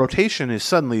the rotation is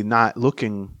suddenly not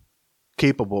looking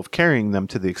capable of carrying them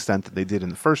to the extent that they did in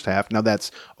the first half. Now,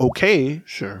 that's okay,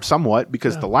 somewhat,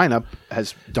 because the lineup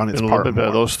has done its part.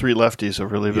 Those three lefties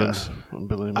have really been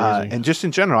amazing. And just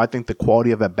in general, I think the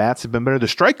quality of at-bats have been better. The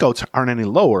strikeouts aren't any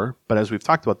lower, but as we've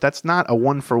talked about, that's not a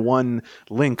one-for-one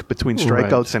link between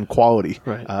strikeouts and quality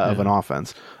of an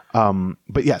offense.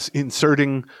 But yes,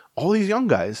 inserting all these young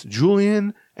guys,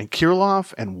 Julian and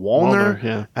Kirilloff and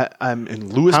Wallner,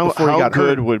 and Lewis before he got hurt.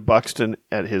 How good would Buxton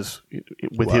his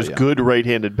good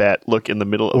right-handed bat look in the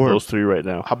middle of those three right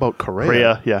now? How about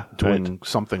Correa? Doing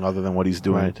something other than what he's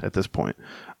doing at this point.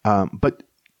 But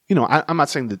I'm not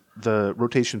saying that the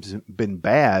rotation's been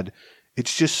bad.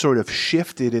 It's just sort of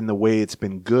shifted in the way it's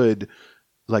been good,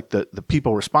 like the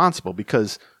people responsible,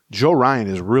 because Joe Ryan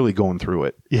is really going through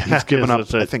it. Yeah, he's given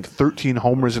up, I think, 13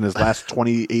 homers in his last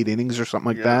 28 innings or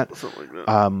something like that.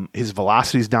 His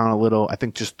velocity's down a little. I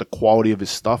think just the quality of his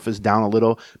stuff is down a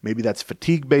little. Maybe that's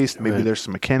fatigue-based. Maybe there's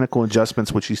some mechanical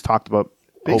adjustments, which he's talked about.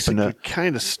 Basically,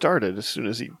 kind of started as soon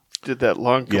as he did that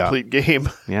long, complete game.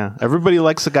 Yeah. Everybody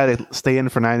likes a guy to stay in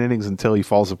for 9 innings until he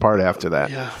falls apart after that.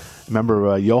 Yeah.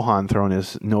 Remember Johan throwing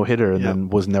his no-hitter and then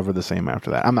was never the same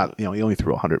after that. I'm not, he only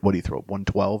threw 100. What did he throw?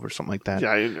 112 or something like that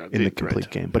in the complete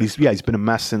game. But he's been a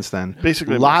mess since then.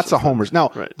 Basically, lots of homers.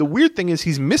 Now, the weird thing is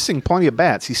he's missing plenty of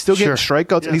bats. He's still getting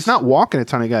strikeouts, and he's not walking a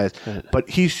ton of guys. But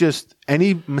he's just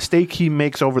any mistake he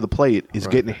makes over the plate is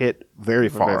getting hit very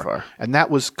far. And that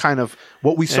was kind of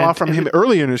what we saw from him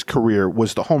early in his career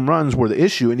was the home runs were the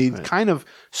issue. And he kind of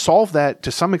solved that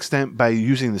to some extent by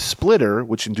using the splitter,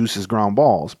 which induces ground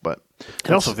balls. But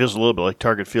it also feels a little bit like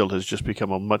Target Field has just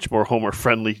become a much more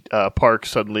homer-friendly park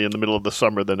suddenly in the middle of the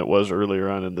summer than it was earlier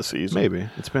on in the season. Maybe.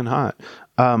 It's been hot.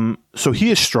 So he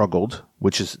has struggled,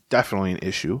 which is definitely an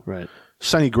issue. Right.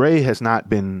 Sonny Gray has not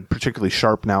been particularly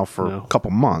sharp now for a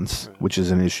couple months, which is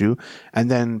an issue.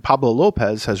 And then Pablo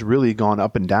Lopez has really gone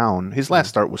up and down. His last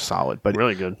start was solid, but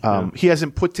really good. He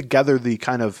hasn't put together the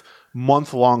kind of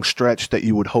month-long stretch that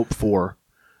you would hope for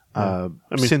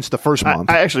since the first month.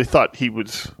 I actually thought he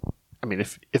was... I mean,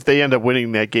 if they end up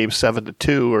winning that game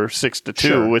 7-2 or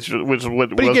 6-2, which was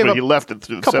what when he left it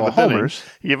through the seventh inning,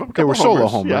 he gave up a couple they were solo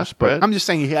homers. But I'm just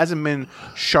saying he hasn't been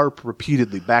sharp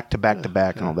repeatedly, back to back to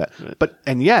back, and all that.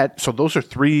 And yet, so those are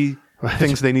three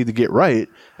things they need to get right.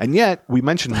 And yet, we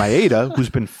mentioned Maeda, who's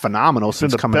been phenomenal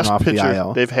since coming off the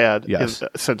IL. They've had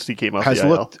since he came off the IL. Has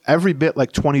looked every bit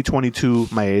like 2022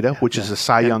 Maeda, which is a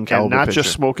Cy Young caliber and not pitcher.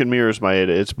 just smoke and mirrors Maeda.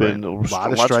 It's been a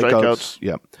lot of strikeouts.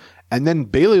 Yep. And then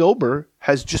Bailey Ober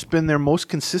has just been their most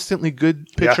consistently good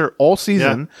pitcher all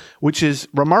season, which is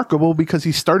remarkable because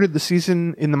he started the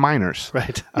season in the minors,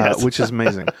 which is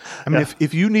amazing. I mean,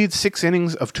 if you need 6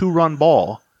 innings of 2-run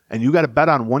ball and you got to bet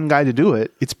on one guy to do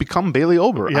it, it's become Bailey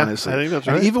Ober, honestly. I think that's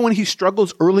right. And even when he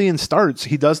struggles early in starts,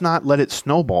 he does not let it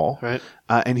snowball. Right.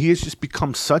 And he has just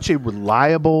become such a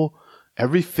reliable,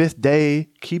 every 5th day,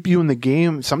 keep you in the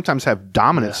game, sometimes have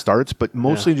dominant starts, but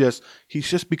mostly he's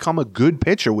just become a good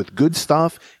pitcher with good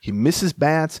stuff. He misses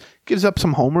bats, gives up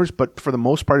some homers, but for the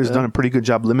most part has done a pretty good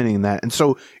job limiting that. And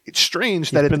so it's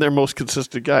strange that he's been their most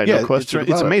consistent guy, no question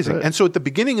it's amazing. And so at the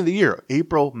beginning of the year,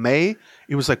 April, May,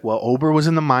 it was like, well, Ober was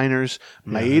in the minors.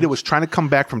 Maeda was trying to come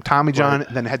back from Tommy John,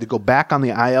 then had to go back on the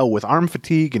IL with arm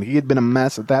fatigue, and he had been a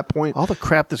mess at that point. All the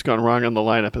crap that's gone wrong on the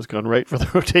lineup has gone right for the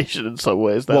rotation in some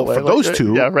ways. For those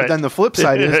two. But then the flip side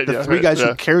downside is the three guys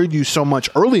who carried you so much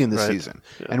early in the season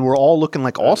and were all looking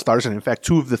like all-stars. And in fact,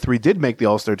 2 of the 3 did make the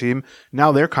all-star team.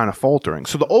 Now they're kind of faltering.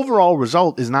 So the overall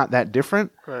result is not that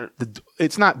different. Right.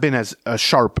 It's not been as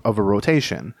sharp of a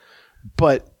rotation.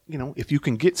 But, if you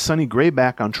can get Sonny Gray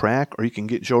back on track or you can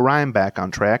get Joe Ryan back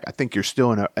on track, I think you're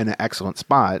still in an excellent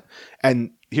spot.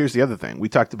 And here's the other thing. We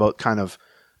talked about kind of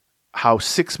how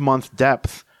 6-month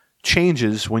depth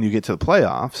changes when you get to the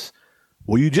playoffs.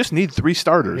 Well, you just need 3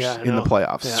 starters in the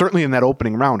playoffs, certainly in that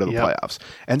opening round of the playoffs.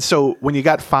 And so when you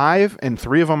got 5 and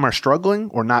 3 of them are struggling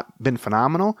or not been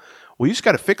phenomenal, well, you just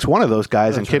got to fix one of those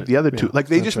guys and keep the other 2. Like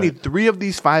they just need 3 of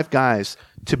these 5 guys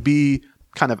to be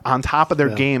kind of on top of their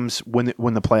games when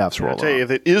the playoffs roll. I'll tell you,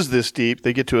 if it is this deep,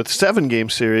 they get to a 7-game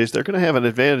series, they're going to have an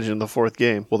advantage in the 4th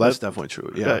game. Well, that's definitely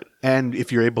true. Yeah. Right. And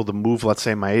if you're able to move, let's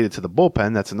say, Maeda to the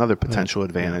bullpen, that's another potential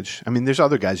advantage. Yeah. I mean, there's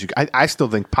other guys. I still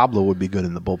think Pablo would be good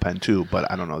in the bullpen too,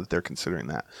 but I don't know that they're considering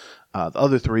that. The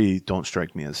other 3 don't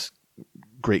strike me as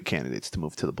great candidates to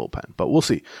move to the bullpen, but we'll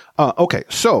see. Okay,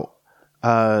 so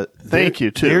thank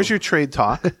you too. There's your trade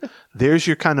talk. There's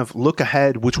your kind of look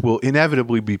ahead, which will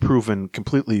inevitably be proven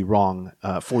completely wrong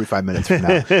 45 minutes from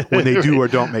now when they do or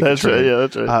don't make a trade. Right, yeah,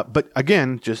 that's right. But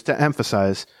again, just to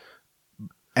emphasize,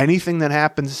 anything that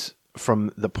happens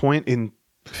from the point in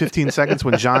 15 seconds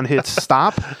when John hits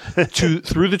stop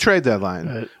through the trade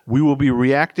deadline, we will be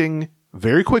reacting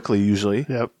very quickly, usually.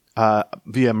 Yep.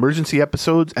 Via emergency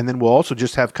episodes, and then we'll also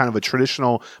just have kind of a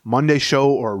traditional Monday show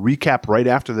or a recap right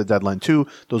after the deadline too.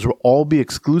 Those will all be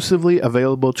exclusively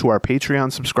available to our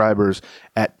Patreon subscribers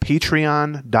at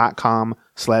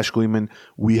patreon.com/Gleeman.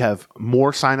 We have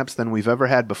more signups than we've ever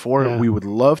had before. Yeah. We would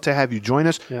love to have you join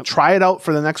us. Yep. Try it out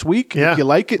for the next week. Yeah. If you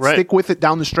like it, stick with it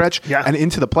down the stretch and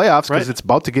into the playoffs because it's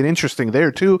about to get interesting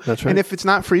there too. That's right. And if it's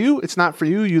not for you, it's not for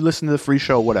you. You listen to the free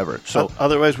show, whatever. So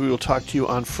otherwise, we will talk to you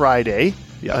on Friday.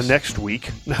 Yes. Next week.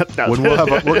 When we're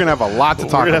going to have a lot to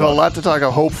talk about. We're going to have a lot to talk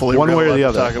about, hopefully. One way or the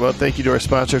other. Talk about. Thank you to our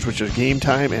sponsors, which is Game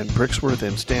Time and Brixworth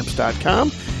and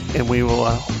Stamps.com. And we will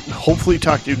hopefully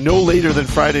talk to you no later than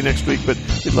Friday next week, but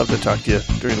we'd love to talk to you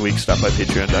during the week. Stop by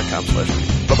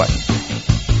patreon.com/Gleeman. Bye-bye.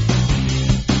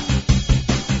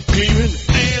 Gleeman.